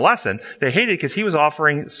further in the lesson. They hated it because he was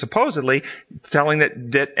offering, supposedly, telling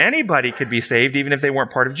that anybody could be saved even if they weren't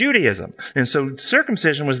part of Judaism. And so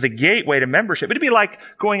circumcision was the gateway to membership. It'd be like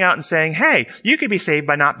going out and saying, hey, you could be saved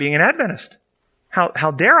by not being an Adventist. How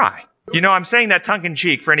dare I? You know, I'm saying that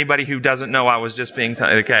tongue-in-cheek for anybody who doesn't know I was just being,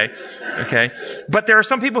 okay? But there are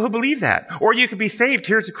some people who believe that. Or you could be saved,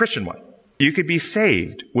 here's a Christian one. You could be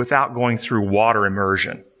saved without going through water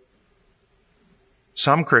immersion.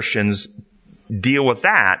 Some Christians deal with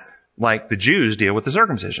that like the Jews deal with the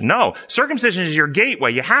circumcision. No, circumcision is your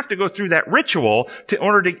gateway. You have to go through that ritual in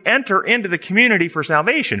order to enter into the community for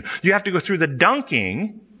salvation. You have to go through the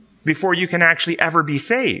dunking before you can actually ever be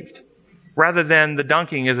saved. Rather than the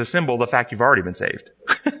dunking is a symbol of the fact you've already been saved.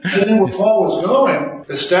 I think where Paul was going,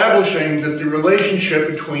 establishing that the relationship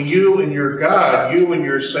between you and your God, you and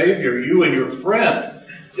your Savior, you and your friend,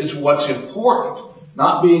 is what's important,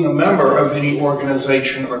 not being a member of any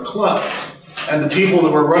organization or club. And the people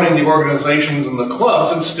that were running the organizations and the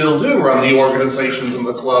clubs, and still do run the organizations and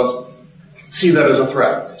the clubs, see that as a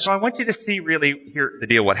threat. So I want you to see really here the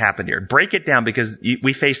deal what happened here. Break it down because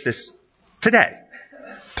we face this today.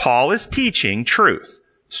 Paul is teaching truth.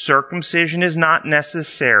 Circumcision is not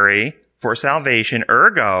necessary for salvation.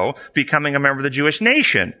 Ergo, becoming a member of the Jewish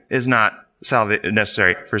nation is not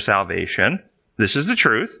necessary for salvation. This is the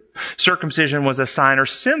truth. Circumcision was a sign or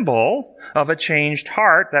symbol of a changed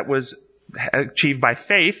heart that was achieved by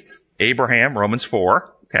faith. Abraham, Romans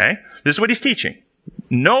 4. Okay? This is what he's teaching.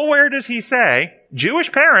 Nowhere does he say,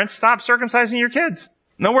 Jewish parents, stop circumcising your kids.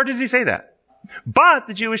 Nowhere does he say that. But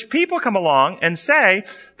the Jewish people come along and say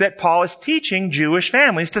that Paul is teaching Jewish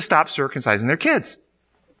families to stop circumcising their kids.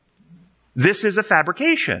 This is a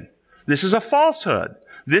fabrication. This is a falsehood.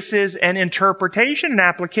 This is an interpretation, an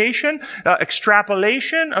application,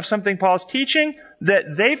 extrapolation of something Paul's teaching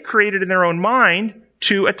that they've created in their own mind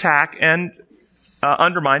to attack and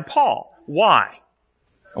undermine Paul. Why?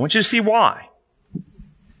 I want you to see why.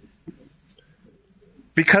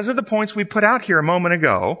 Because of the points we put out here a moment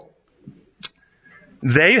ago,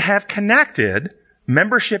 they have connected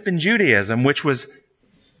membership in Judaism, which was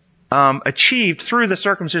achieved through the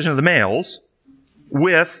circumcision of the males,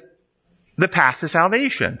 with the path to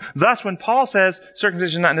salvation. Thus, when Paul says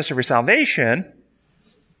circumcision is not necessary for salvation,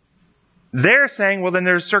 they're saying, well, then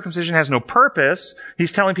their circumcision has no purpose.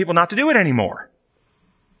 He's telling people not to do it anymore.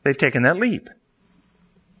 They've taken that leap.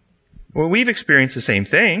 Well, we've experienced the same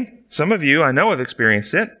thing. Some of you, I know, have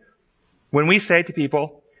experienced it. When we say to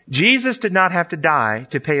people, Jesus did not have to die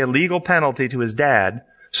to pay a legal penalty to his dad,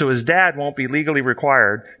 so his dad won't be legally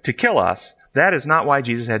required to kill us. That is not why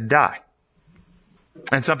Jesus had to die.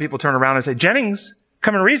 And some people turn around and say, Jennings,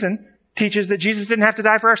 Come and Reason, teaches that Jesus didn't have to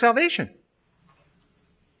die for our salvation.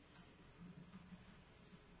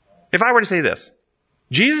 If I were to say this,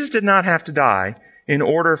 Jesus did not have to die in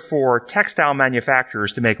order for textile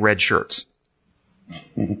manufacturers to make red shirts.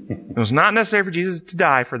 It was not necessary for Jesus to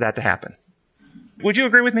die for that to happen. Would you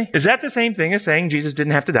agree with me? Is that the same thing as saying Jesus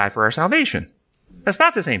didn't have to die for our salvation? That's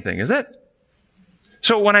not the same thing, is it?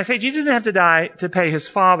 So when I say Jesus didn't have to die to pay his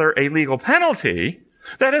Father a legal penalty,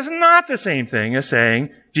 that is not the same thing as saying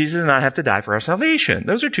Jesus did not have to die for our salvation.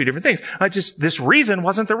 Those are two different things. This reason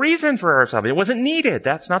wasn't the reason for our salvation. It wasn't needed.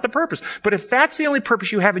 That's not the purpose. But if that's the only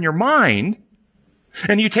purpose you have in your mind,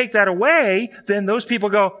 and you take that away, then those people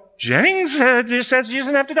go, Jennings just says Jesus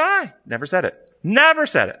didn't have to die. Never said it. Never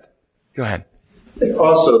said it. Go ahead. I think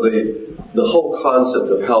also the whole concept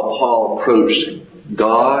of how Paul approached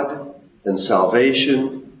God and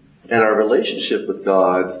salvation and our relationship with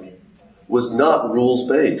God was not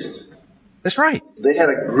rules-based. That's right. They had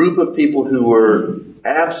a group of people who were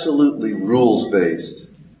absolutely rules-based.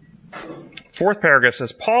 Fourth paragraph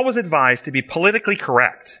says, Paul was advised to be politically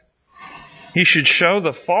correct. He should show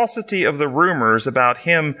the falsity of the rumors about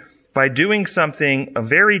him by doing something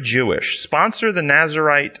very Jewish. Sponsor the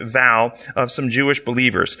Nazarite vow of some Jewish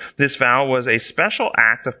believers. This vow was a special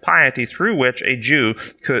act of piety through which a Jew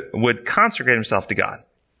would consecrate himself to God.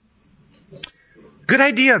 Good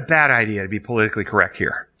idea, bad idea to be politically correct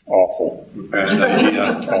here? Awful. Bad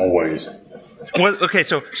idea. Always. Well, okay,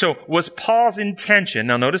 so was Paul's intention,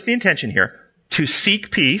 now notice the intention here, to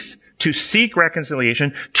seek peace, to seek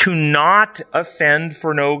reconciliation, to not offend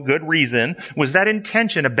for no good reason? Was that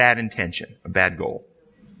intention a bad goal?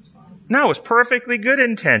 No, it was perfectly good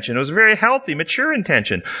intention. It was a very healthy, mature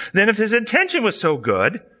intention. Then if his intention was so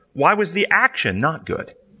good, why was the action not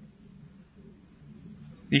good?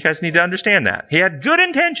 You guys need to understand that. He had good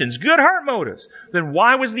intentions, good heart motives. Then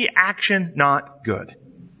why was the action not good?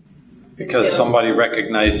 Because somebody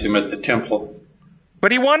recognized him at the temple.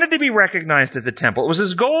 But he wanted to be recognized at the temple. It was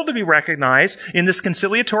his goal to be recognized in this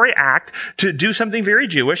conciliatory act, to do something very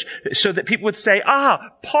Jewish, so that people would say,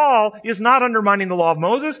 Paul is not undermining the law of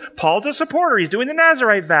Moses. Paul's a supporter. He's doing the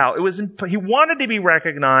Nazarite vow. He wanted to be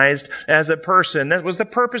recognized as a person. That was the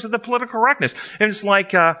purpose of the political correctness. And it's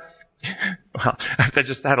like, well, I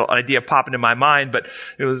just had an idea pop into my mind, but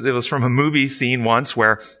it was from a movie scene once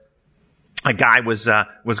where a guy was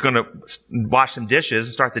going to wash some dishes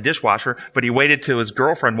and start the dishwasher, but he waited till his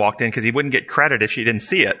girlfriend walked in because he wouldn't get credit if she didn't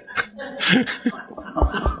see it.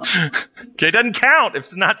 Okay, it doesn't count if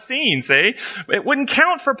it's not seen, see? It wouldn't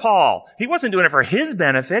count for Paul. He wasn't doing it for his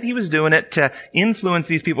benefit. He was doing it to influence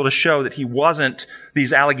these people to show that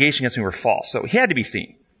these allegations against him were false. So he had to be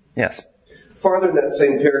seen. Yes. Farther in that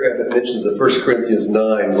same paragraph, it mentions the 1 Corinthians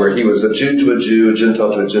 9, where he was a Jew to a Jew, a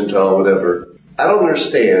Gentile to a Gentile, whatever. I don't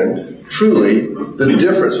understand, truly, the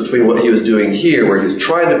difference between what he was doing here, where he was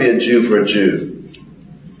trying to be a Jew for a Jew,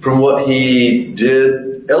 from what he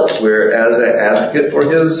did elsewhere as an advocate for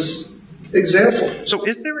his example. So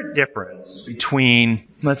is there a difference between,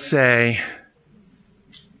 let's say,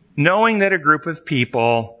 knowing that a group of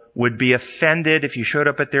people would be offended if you showed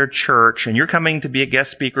up at their church and you're coming to be a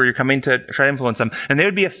guest speaker, you're coming to try to influence them, and they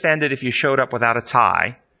would be offended if you showed up without a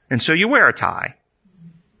tie, and so you wear a tie?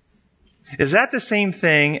 Is that the same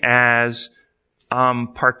thing as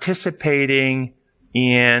participating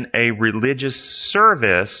in a religious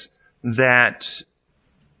service that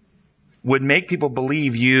would make people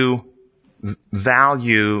believe you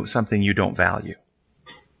value something you don't value?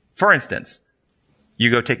 For instance, you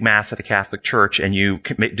go take Mass at a Catholic church and you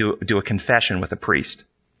do a confession with a priest.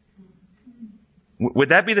 Would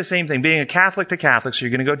that be the same thing? Being a Catholic to Catholic, so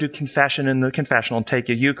you're going to go do confession in the confessional and take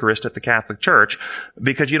a Eucharist at the Catholic Church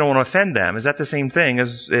because you don't want to offend them. Is that the same thing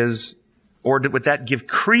or would that give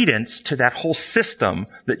credence to that whole system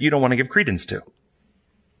that you don't want to give credence to?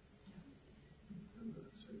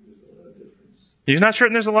 You're not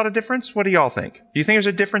certain there's a lot of difference? What do y'all think? Do you think there's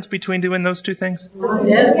a difference between doing those two things? The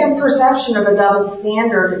significant perception of a double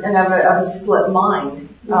standard and of a split mind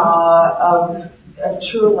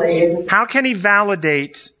truly is. How can he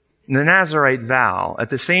validate the Nazarite vow at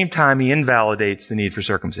the same time he invalidates the need for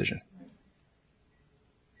circumcision?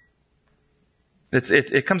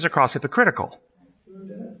 It comes across hypocritical.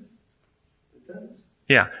 It does.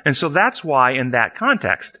 Yeah, and so that's why in that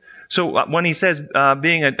context. So when he says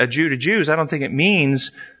being a Jew to Jews, I don't think it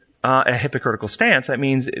means a hypocritical stance. It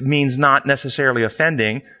means not necessarily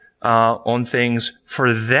offending on things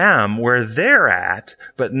for them where they're at,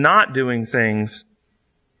 but not doing things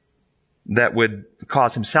that would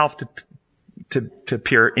cause himself to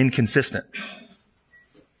appear inconsistent.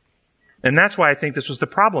 And that's why I think this was the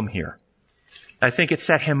problem here. I think it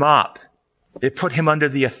set him up. It put him under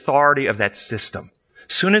the authority of that system.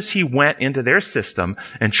 As soon as he went into their system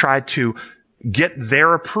and tried to get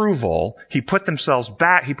their approval, he put himself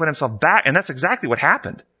back, and that's exactly what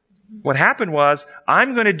happened. What happened was,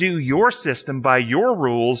 I'm going to do your system by your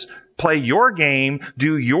rules, play your game,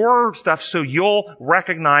 do your stuff so you'll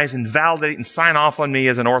recognize and validate and sign off on me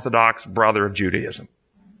as an Orthodox brother of Judaism.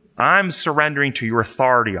 I'm surrendering to your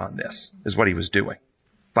authority on this, is what he was doing.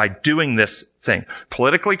 By doing this thing.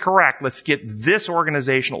 Politically correct, let's get this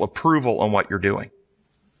organizational approval on what you're doing.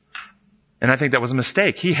 And I think that was a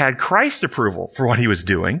mistake. He had Christ's approval for what he was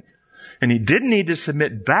doing, and he didn't need to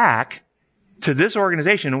submit back to this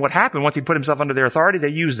organization. And what happened once he put himself under their authority, they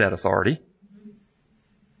used that authority.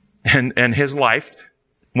 And his life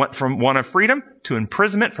went from one of freedom to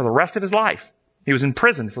imprisonment for the rest of his life. He was in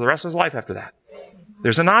prison for the rest of his life after that.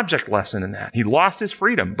 There's an object lesson in that. He lost his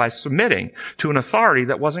freedom by submitting to an authority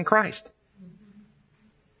that wasn't Christ.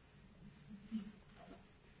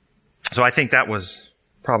 So I think that was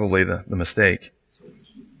probably the mistake.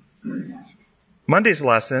 Monday's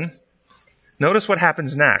lesson, notice what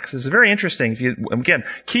happens next. This is very interesting. Again,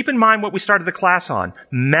 keep in mind what we started the class on.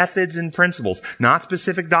 Methods and principles, not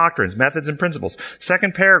specific doctrines, methods and principles.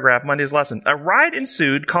 Second paragraph, Monday's lesson. A riot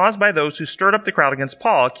ensued caused by those who stirred up the crowd against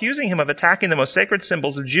Paul, accusing him of attacking the most sacred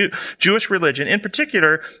symbols of Jewish religion, in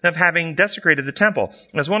particular of having desecrated the temple.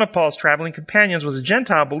 As one of Paul's traveling companions was a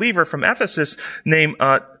Gentile believer from Ephesus named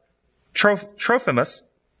Trophimus,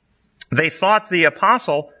 they thought the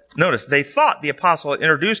apostle had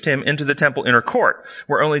introduced him into the temple inner court,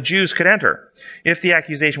 where only Jews could enter. If the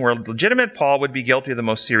accusation were legitimate, Paul would be guilty of the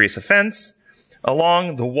most serious offense.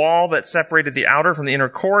 Along the wall that separated the outer from the inner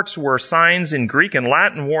courts were signs in Greek and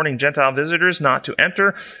Latin warning Gentile visitors not to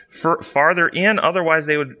enter farther in, otherwise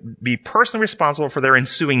they would be personally responsible for their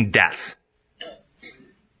ensuing death.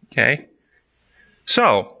 Okay?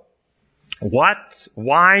 So,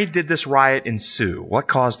 why did this riot ensue? What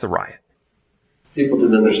caused the riot? People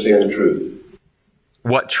didn't understand the truth.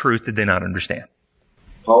 What truth did they not understand?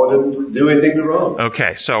 Paul didn't do anything wrong.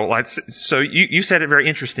 Okay, so you said it very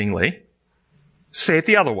interestingly. Say it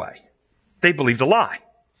the other way. They believed a lie.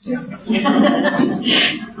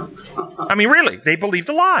 I mean, really, they believed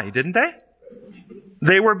a lie, didn't they?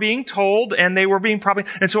 They were being told, and they were being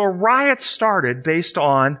and so a riot started based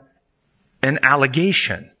on an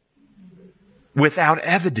allegation without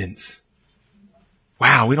evidence.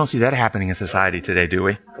 Wow, we don't see that happening in society today, do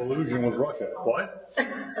we? Collusion with Russia. What?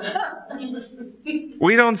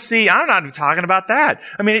 We don't see, I'm not even talking about that.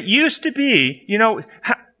 I mean, it used to be,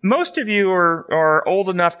 most of you are old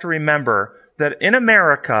enough to remember that in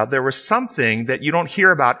America, there was something that you don't hear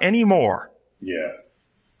about anymore. Yeah.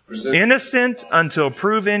 Innocent until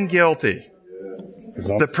proven guilty.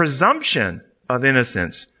 The presumption of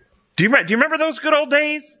innocence. Do you remember those good old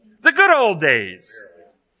days? The good old days.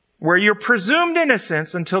 Where you're presumed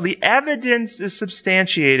innocent until the evidence is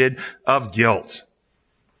substantiated of guilt.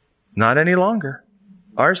 Not any longer.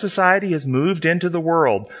 Our society has moved into the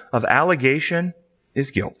world of allegation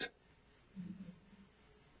is guilt.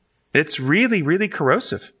 It's really, really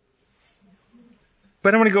corrosive.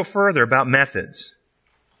 But I'm going to go further about methods.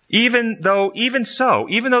 Even though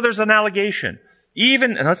there's an allegation,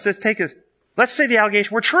 and let's say the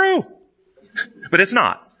allegation were true, but it's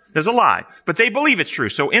not. There's a lie, but they believe it's true.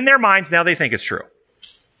 So in their minds, now they think it's true.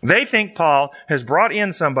 They think Paul has brought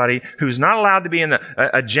in somebody who's not allowed to be in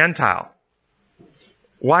a Gentile.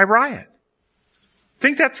 Why riot?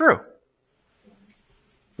 Think that through.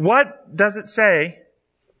 What does it say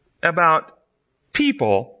about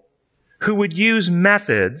people who would use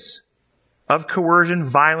methods of coercion,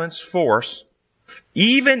 violence, force,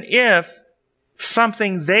 even if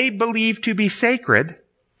something they believe to be sacred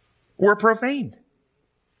were profaned?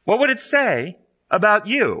 What would it say about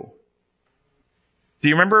you? Do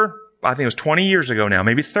you remember? I think it was 20 years ago now,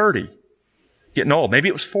 maybe 30. Getting old. Maybe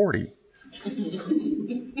it was 40.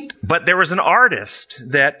 But there was an artist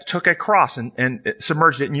that took a cross and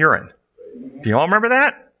submerged it in urine. Do you all remember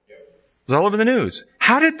that? It was all over the news.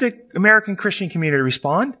 How did the American Christian community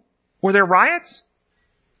respond? Were there riots?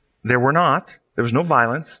 There were not. There was no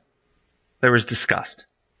violence. There was disgust.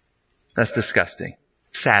 That's disgusting.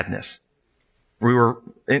 Sadness. We were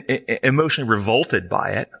emotionally revolted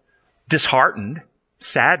by it, disheartened,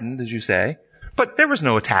 saddened, as you say. But there was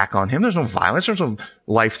no attack on him. There's no violence. There's no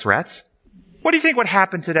life threats. What do you think would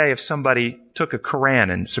happen today if somebody took a Quran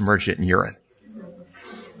and submerged it in urine?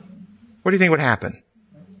 What do you think would happen?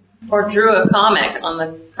 Or drew a comic on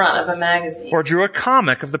the front of a magazine. Or drew a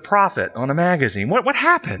comic of the prophet on a magazine. What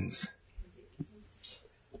happens?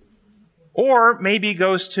 Or maybe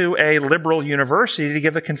goes to a liberal university to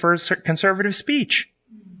give a conservative speech.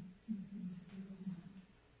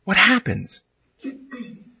 What happens?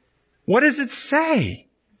 What does it say?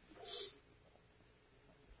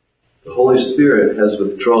 The Holy Spirit has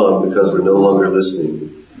withdrawn because we're no longer listening.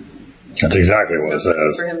 That's exactly what it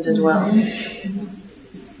says. For him to dwell.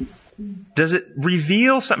 Does it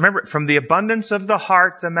reveal something? Remember, from the abundance of the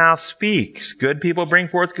heart, the mouth speaks. Good people bring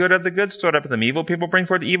forth good of the good stored up of them. Evil people bring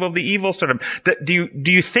forth evil of the evil stored up. Do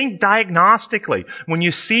you think diagnostically, when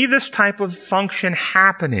you see this type of function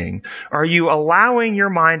happening, are you allowing your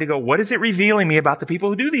mind to go, what is it revealing me about the people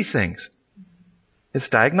who do these things? It's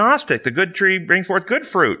diagnostic. The good tree brings forth good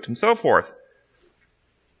fruit and so forth.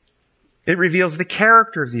 It reveals the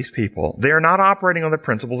character of these people. They are not operating on the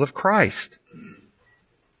principles of Christ.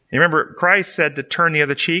 You remember, Christ said to turn the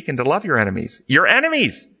other cheek and to love your enemies. Your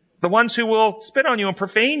enemies! The ones who will spit on you and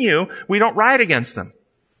profane you, we don't riot against them.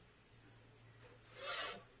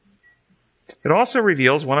 It also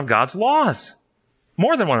reveals one of God's laws.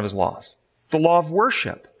 More than one of his laws. The law of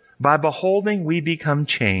worship. By beholding, we become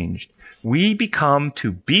changed. We become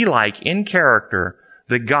to be like in character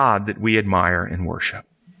the God that we admire and worship.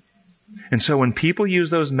 And so when people use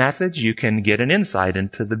those methods, you can get an insight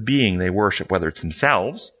into the being they worship, whether it's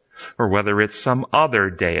themselves or whether it's some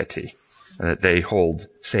other deity that they hold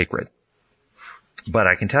sacred. But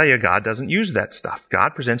I can tell you, God doesn't use that stuff. God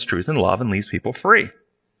presents truth and love and leaves people free.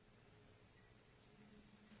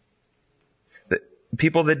 The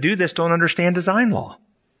people that do this don't understand design law.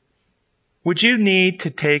 Would you need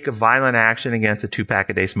to take a violent action against a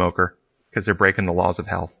 2-pack-a-day smoker because they're breaking the laws of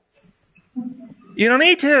health? You don't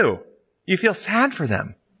need to. You feel sad for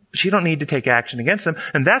them, but you don't need to take action against them.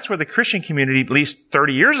 And that's where the Christian community, at least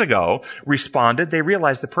 30 years ago, responded. They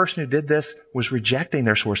realized the person who did this was rejecting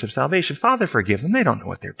their source of salvation. Father, forgive them. They don't know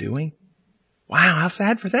what they're doing. Wow, how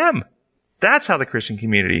sad for them. That's how the Christian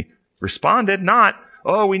community responded, not,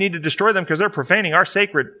 oh, we need to destroy them because they're profaning our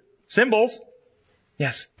sacred symbols.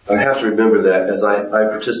 Yes. I have to remember that as I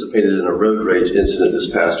participated in a road rage incident this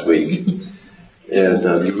past week. And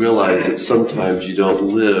you realize that sometimes you don't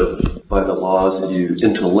live by the laws that you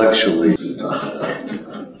intellectually.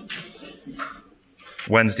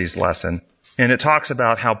 Wednesday's lesson. And it talks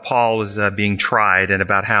about how Paul was being tried and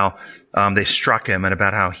about how they struck him and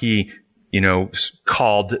about how he,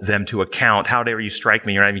 called them to account. How dare you strike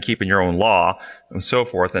me? You're not even keeping your own law and so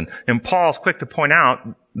forth. And Paul's quick to point out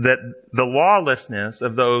that the lawlessness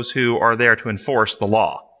of those who are there to enforce the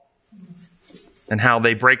law. And how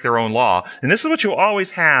they break their own law. And this is what you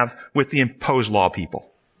always have with the imposed law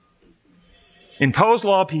people. Imposed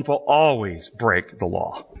law people always break the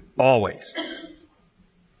law. Always.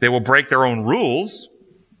 They will break their own rules,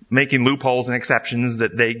 making loopholes and exceptions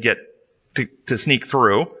that they get to sneak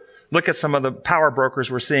through. Look at some of the power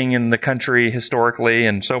brokers we're seeing in the country historically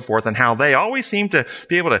and so forth, and how they always seem to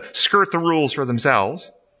be able to skirt the rules for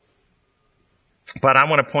themselves. But I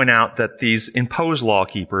want to point out that these imposed law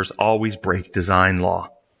keepers always break design law.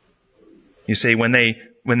 You see, when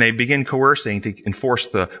they begin coercing to enforce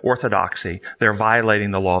the orthodoxy, they're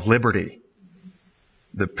violating the law of liberty,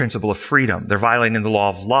 the principle of freedom. They're violating the law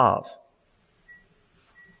of love,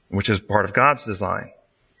 which is part of God's design.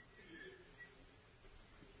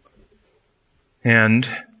 And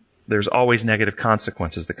there's always negative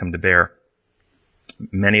consequences that come to bear.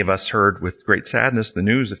 Many of us heard with great sadness the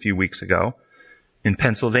news a few weeks ago in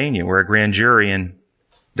Pennsylvania, where a grand jury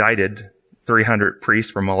indicted 300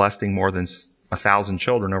 priests for molesting more than 1,000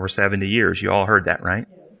 children over 70 years. You all heard that, right?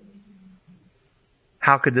 Yes.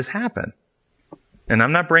 How could this happen? And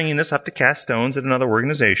I'm not bringing this up to cast stones at another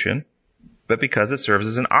organization, but because it serves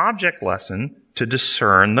as an object lesson to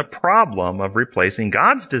discern the problem of replacing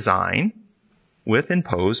God's design with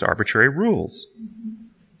imposed arbitrary rules.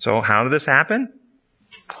 So how did this happen?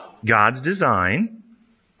 God's design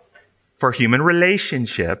for human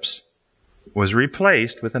relationships was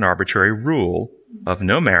replaced with an arbitrary rule of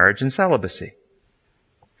no marriage and celibacy.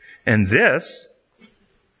 And this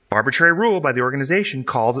arbitrary rule by the organization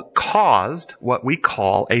caused what we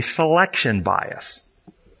call a selection bias.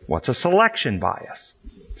 What's a selection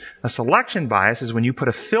bias? A selection bias is when you put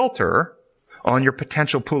a filter on your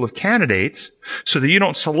potential pool of candidates so that you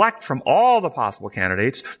don't select from all the possible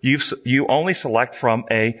candidates. You only select from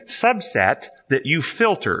a subset that you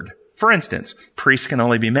filtered. For instance, priests can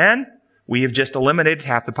only be men. We have just eliminated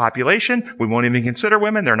half the population. We won't even consider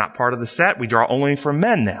women. They're not part of the set. We draw only from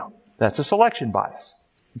men now. That's a selection bias.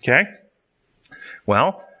 Okay?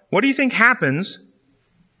 Well, what do you think happens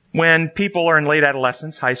when people are in late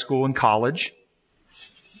adolescence, high school, and college,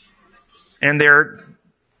 and they're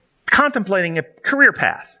contemplating a career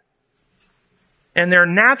path, and their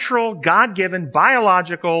natural, God-given,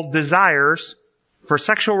 biological desires for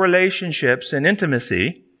sexual relationships and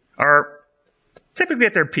intimacy are typically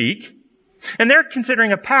at their peak, and they're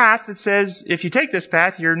considering a path that says, if you take this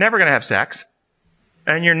path, you're never going to have sex,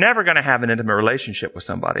 and you're never going to have an intimate relationship with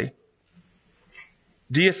somebody.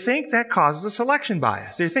 Do you think that causes a selection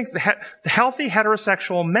bias? Do you think the healthy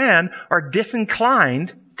heterosexual men are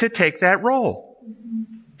disinclined to take that role?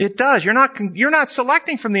 It does. You're not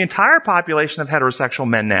selecting from the entire population of heterosexual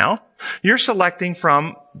men now. You're selecting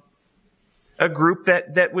from a group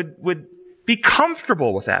that would be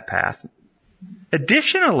comfortable with that path.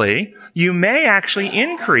 Additionally, you may actually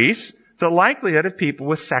increase the likelihood of people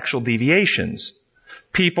with sexual deviations.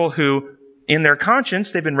 People who, in their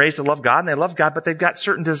conscience, they've been raised to love God and they love God, but they've got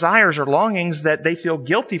certain desires or longings that they feel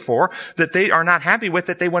guilty for, that they are not happy with,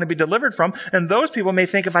 that they want to be delivered from. And those people may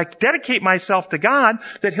think if I dedicate myself to God,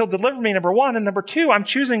 that He'll deliver me, number one. And number two, I'm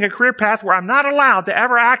choosing a career path where I'm not allowed to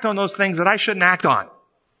ever act on those things that I shouldn't act on.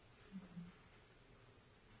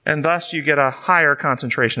 And thus you get a higher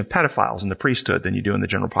concentration of pedophiles in the priesthood than you do in the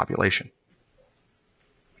general population.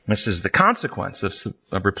 This is the consequence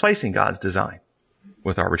of replacing God's design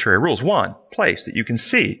with arbitrary rules. One, place that you can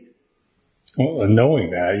see. Well, knowing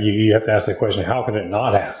that, you have to ask the question, how can it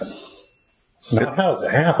not happen? Not how does it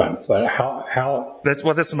happen, but how that's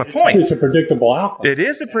my point. It's a predictable outcome. It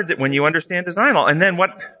is when you understand design law. And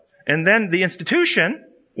then the institution,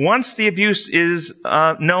 once the abuse is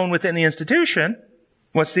known within the institution,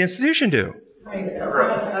 what's the institution do?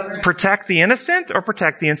 Protect the innocent or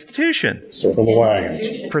protect the institution? Circle the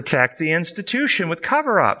wagons. Protect the institution with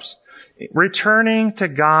cover-ups. Returning to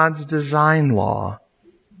God's design law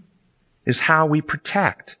is how we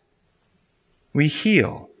protect. We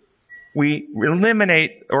heal. We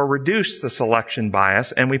eliminate or reduce the selection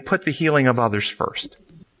bias, and we put the healing of others first.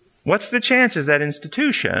 What's the chances that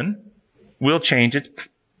institution will change its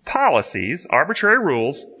policies, arbitrary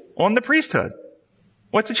rules, on the priesthood?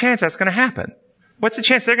 What's the chance that's going to happen? What's the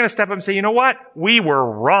chance they're going to step up and say, you know what? We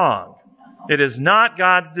were wrong. It is not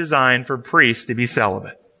God's design for priests to be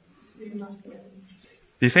celibate.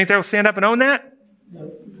 Do you think they'll stand up and own that?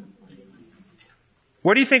 No.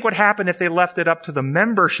 What do you think would happen if they left it up to the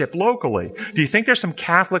membership locally? Do you think there's some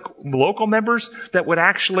Catholic local members that would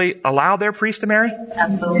actually allow their priest to marry?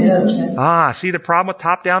 Absolutely. See the problem with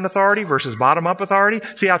top-down authority versus bottom-up authority?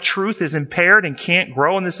 See how truth is impaired and can't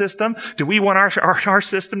grow in the system? Do we want our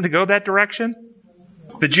system to go that direction?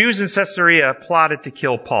 The Jews in Caesarea plotted to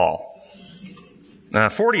kill Paul.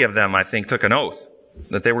 40 of them, I think, took an oath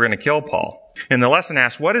that they were going to kill Paul. And the lesson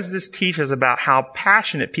asks, what does this teach us about how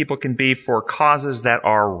passionate people can be for causes that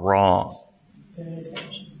are wrong?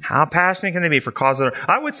 How passionate can they be for causes that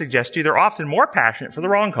are... I would suggest to you they're often more passionate for the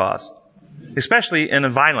wrong cause, especially in a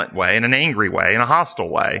violent way, in an angry way, in a hostile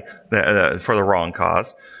way for the wrong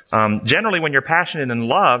cause. Generally, when you're passionate in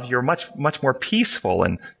love, you're much more peaceful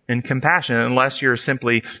and compassionate unless you're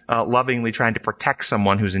simply lovingly trying to protect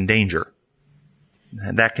someone who's in danger.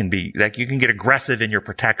 And that you can get aggressive in your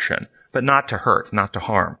protection, but not to hurt, not to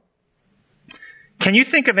harm. Can you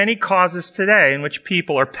think of any causes today in which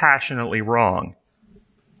people are passionately wrong?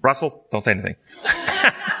 Russell, don't say anything.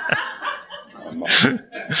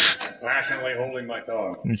 Passionately holding my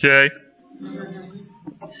tongue. Okay.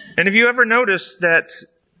 And have you ever noticed that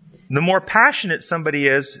the more passionate somebody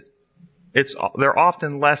is, they're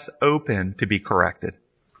often less open to be corrected?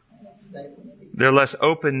 They're less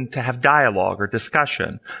open to have dialogue or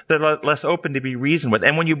discussion. They're less open to be reasoned with.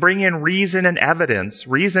 And when you bring in reason and evidence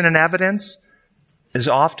is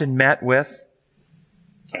often met with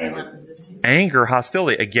anger,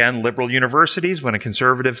 hostility. Again, liberal universities, when a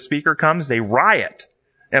conservative speaker comes, they riot.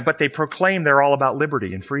 But they proclaim they're all about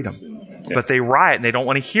liberty and freedom. But they riot and they don't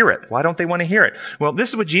want to hear it. Why don't they want to hear it? Well, this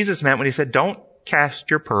is what Jesus meant when He said, don't cast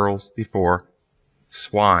your pearls before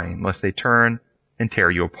swine, lest they turn and tear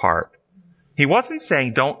you apart. He wasn't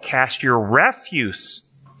saying don't cast your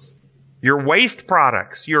refuse, your waste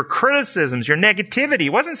products, your criticisms, your negativity. He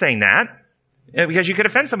wasn't saying that because you could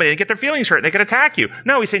offend somebody, they get their feelings hurt, they could attack you.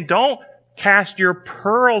 No, He's saying don't cast your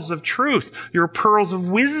pearls of truth, your pearls of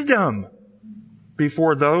wisdom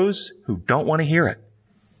before those who don't want to hear it.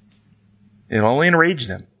 It'll only enrage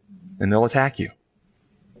them and they'll attack you.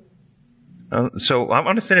 So I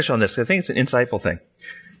want to finish on this. I think it's an insightful thing.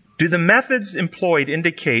 Do the methods employed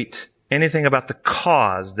indicate anything about the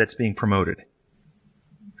cause that's being promoted?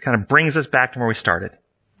 It kind of brings us back to where we started.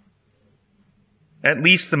 At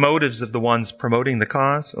least the motives of the ones promoting the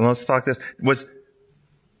cause, and let's talk this, was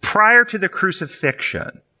prior to the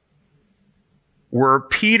crucifixion, were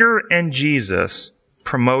Peter and Jesus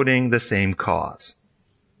promoting the same cause?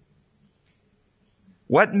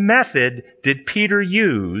 What method did Peter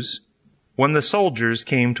use when the soldiers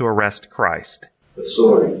came to arrest Christ? The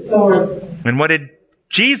sword. And what did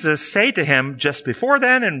Jesus say to him just before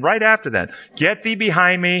then and right after that? Get thee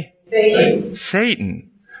behind me,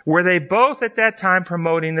 Satan. Were they both at that time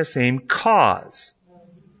promoting the same cause?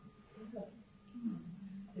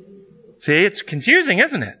 See, it's confusing,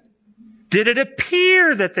 isn't it? Did it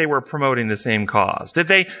appear that they were promoting the same cause?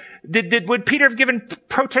 Would Peter have given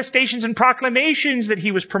protestations and proclamations that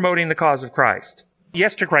he was promoting the cause of Christ?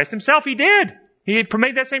 Yes, to Christ himself, he did. He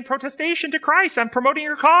made that same protestation to Christ. I'm promoting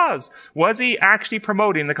your cause. Was he actually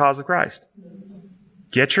promoting the cause of Christ?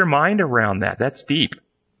 Get your mind around that. That's deep.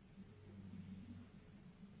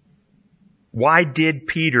 Why did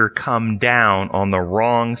Peter come down on the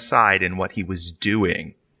wrong side in what he was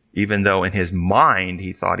doing, even though in his mind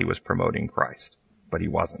he thought he was promoting Christ, but he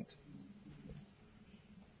wasn't?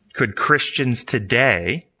 Could Christians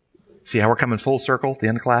today, see how we're coming full circle at the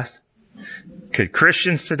end of class? Could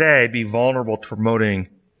Christians today be vulnerable to promoting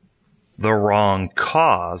the wrong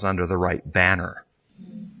cause under the right banner?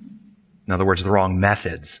 In other words, the wrong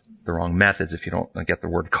methods. The wrong methods, if you don't get the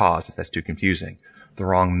word cause, if that's too confusing. The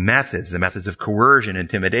wrong methods, the methods of coercion,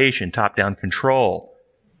 intimidation, top-down control,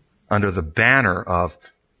 under the banner of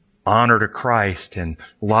honor to Christ and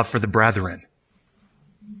love for the brethren.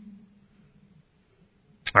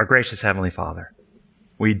 Our gracious Heavenly Father,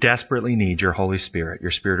 we desperately need your Holy Spirit,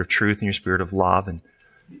 your Spirit of truth and your Spirit of love and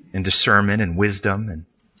discernment and wisdom. And,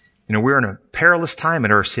 we're in a perilous time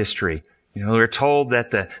in Earth's history. We're told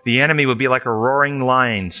that the enemy will be like a roaring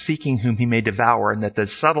lion seeking whom he may devour, and that the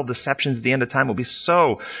subtle deceptions at the end of time will be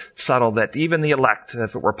so subtle that even the elect,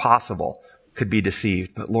 if it were possible, could be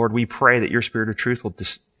deceived. But Lord, we pray that your Spirit of truth will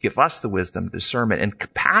give us the wisdom, discernment, and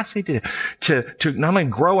capacity to not only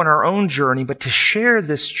grow in our own journey, but to share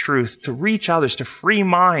this truth, to reach others, to free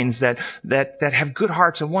minds that have good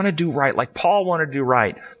hearts and want to do right, like Paul wanted to do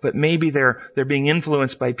right, but maybe they're being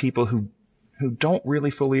influenced by people who don't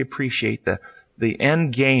really fully appreciate the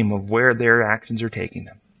end game of where their actions are taking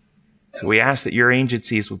them. So we ask that your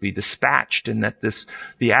agencies will be dispatched and that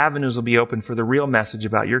the avenues will be open for the real message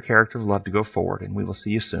about your character of love to go forward. And we will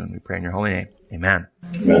see you soon. We pray in your holy name. Amen.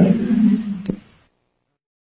 Amen.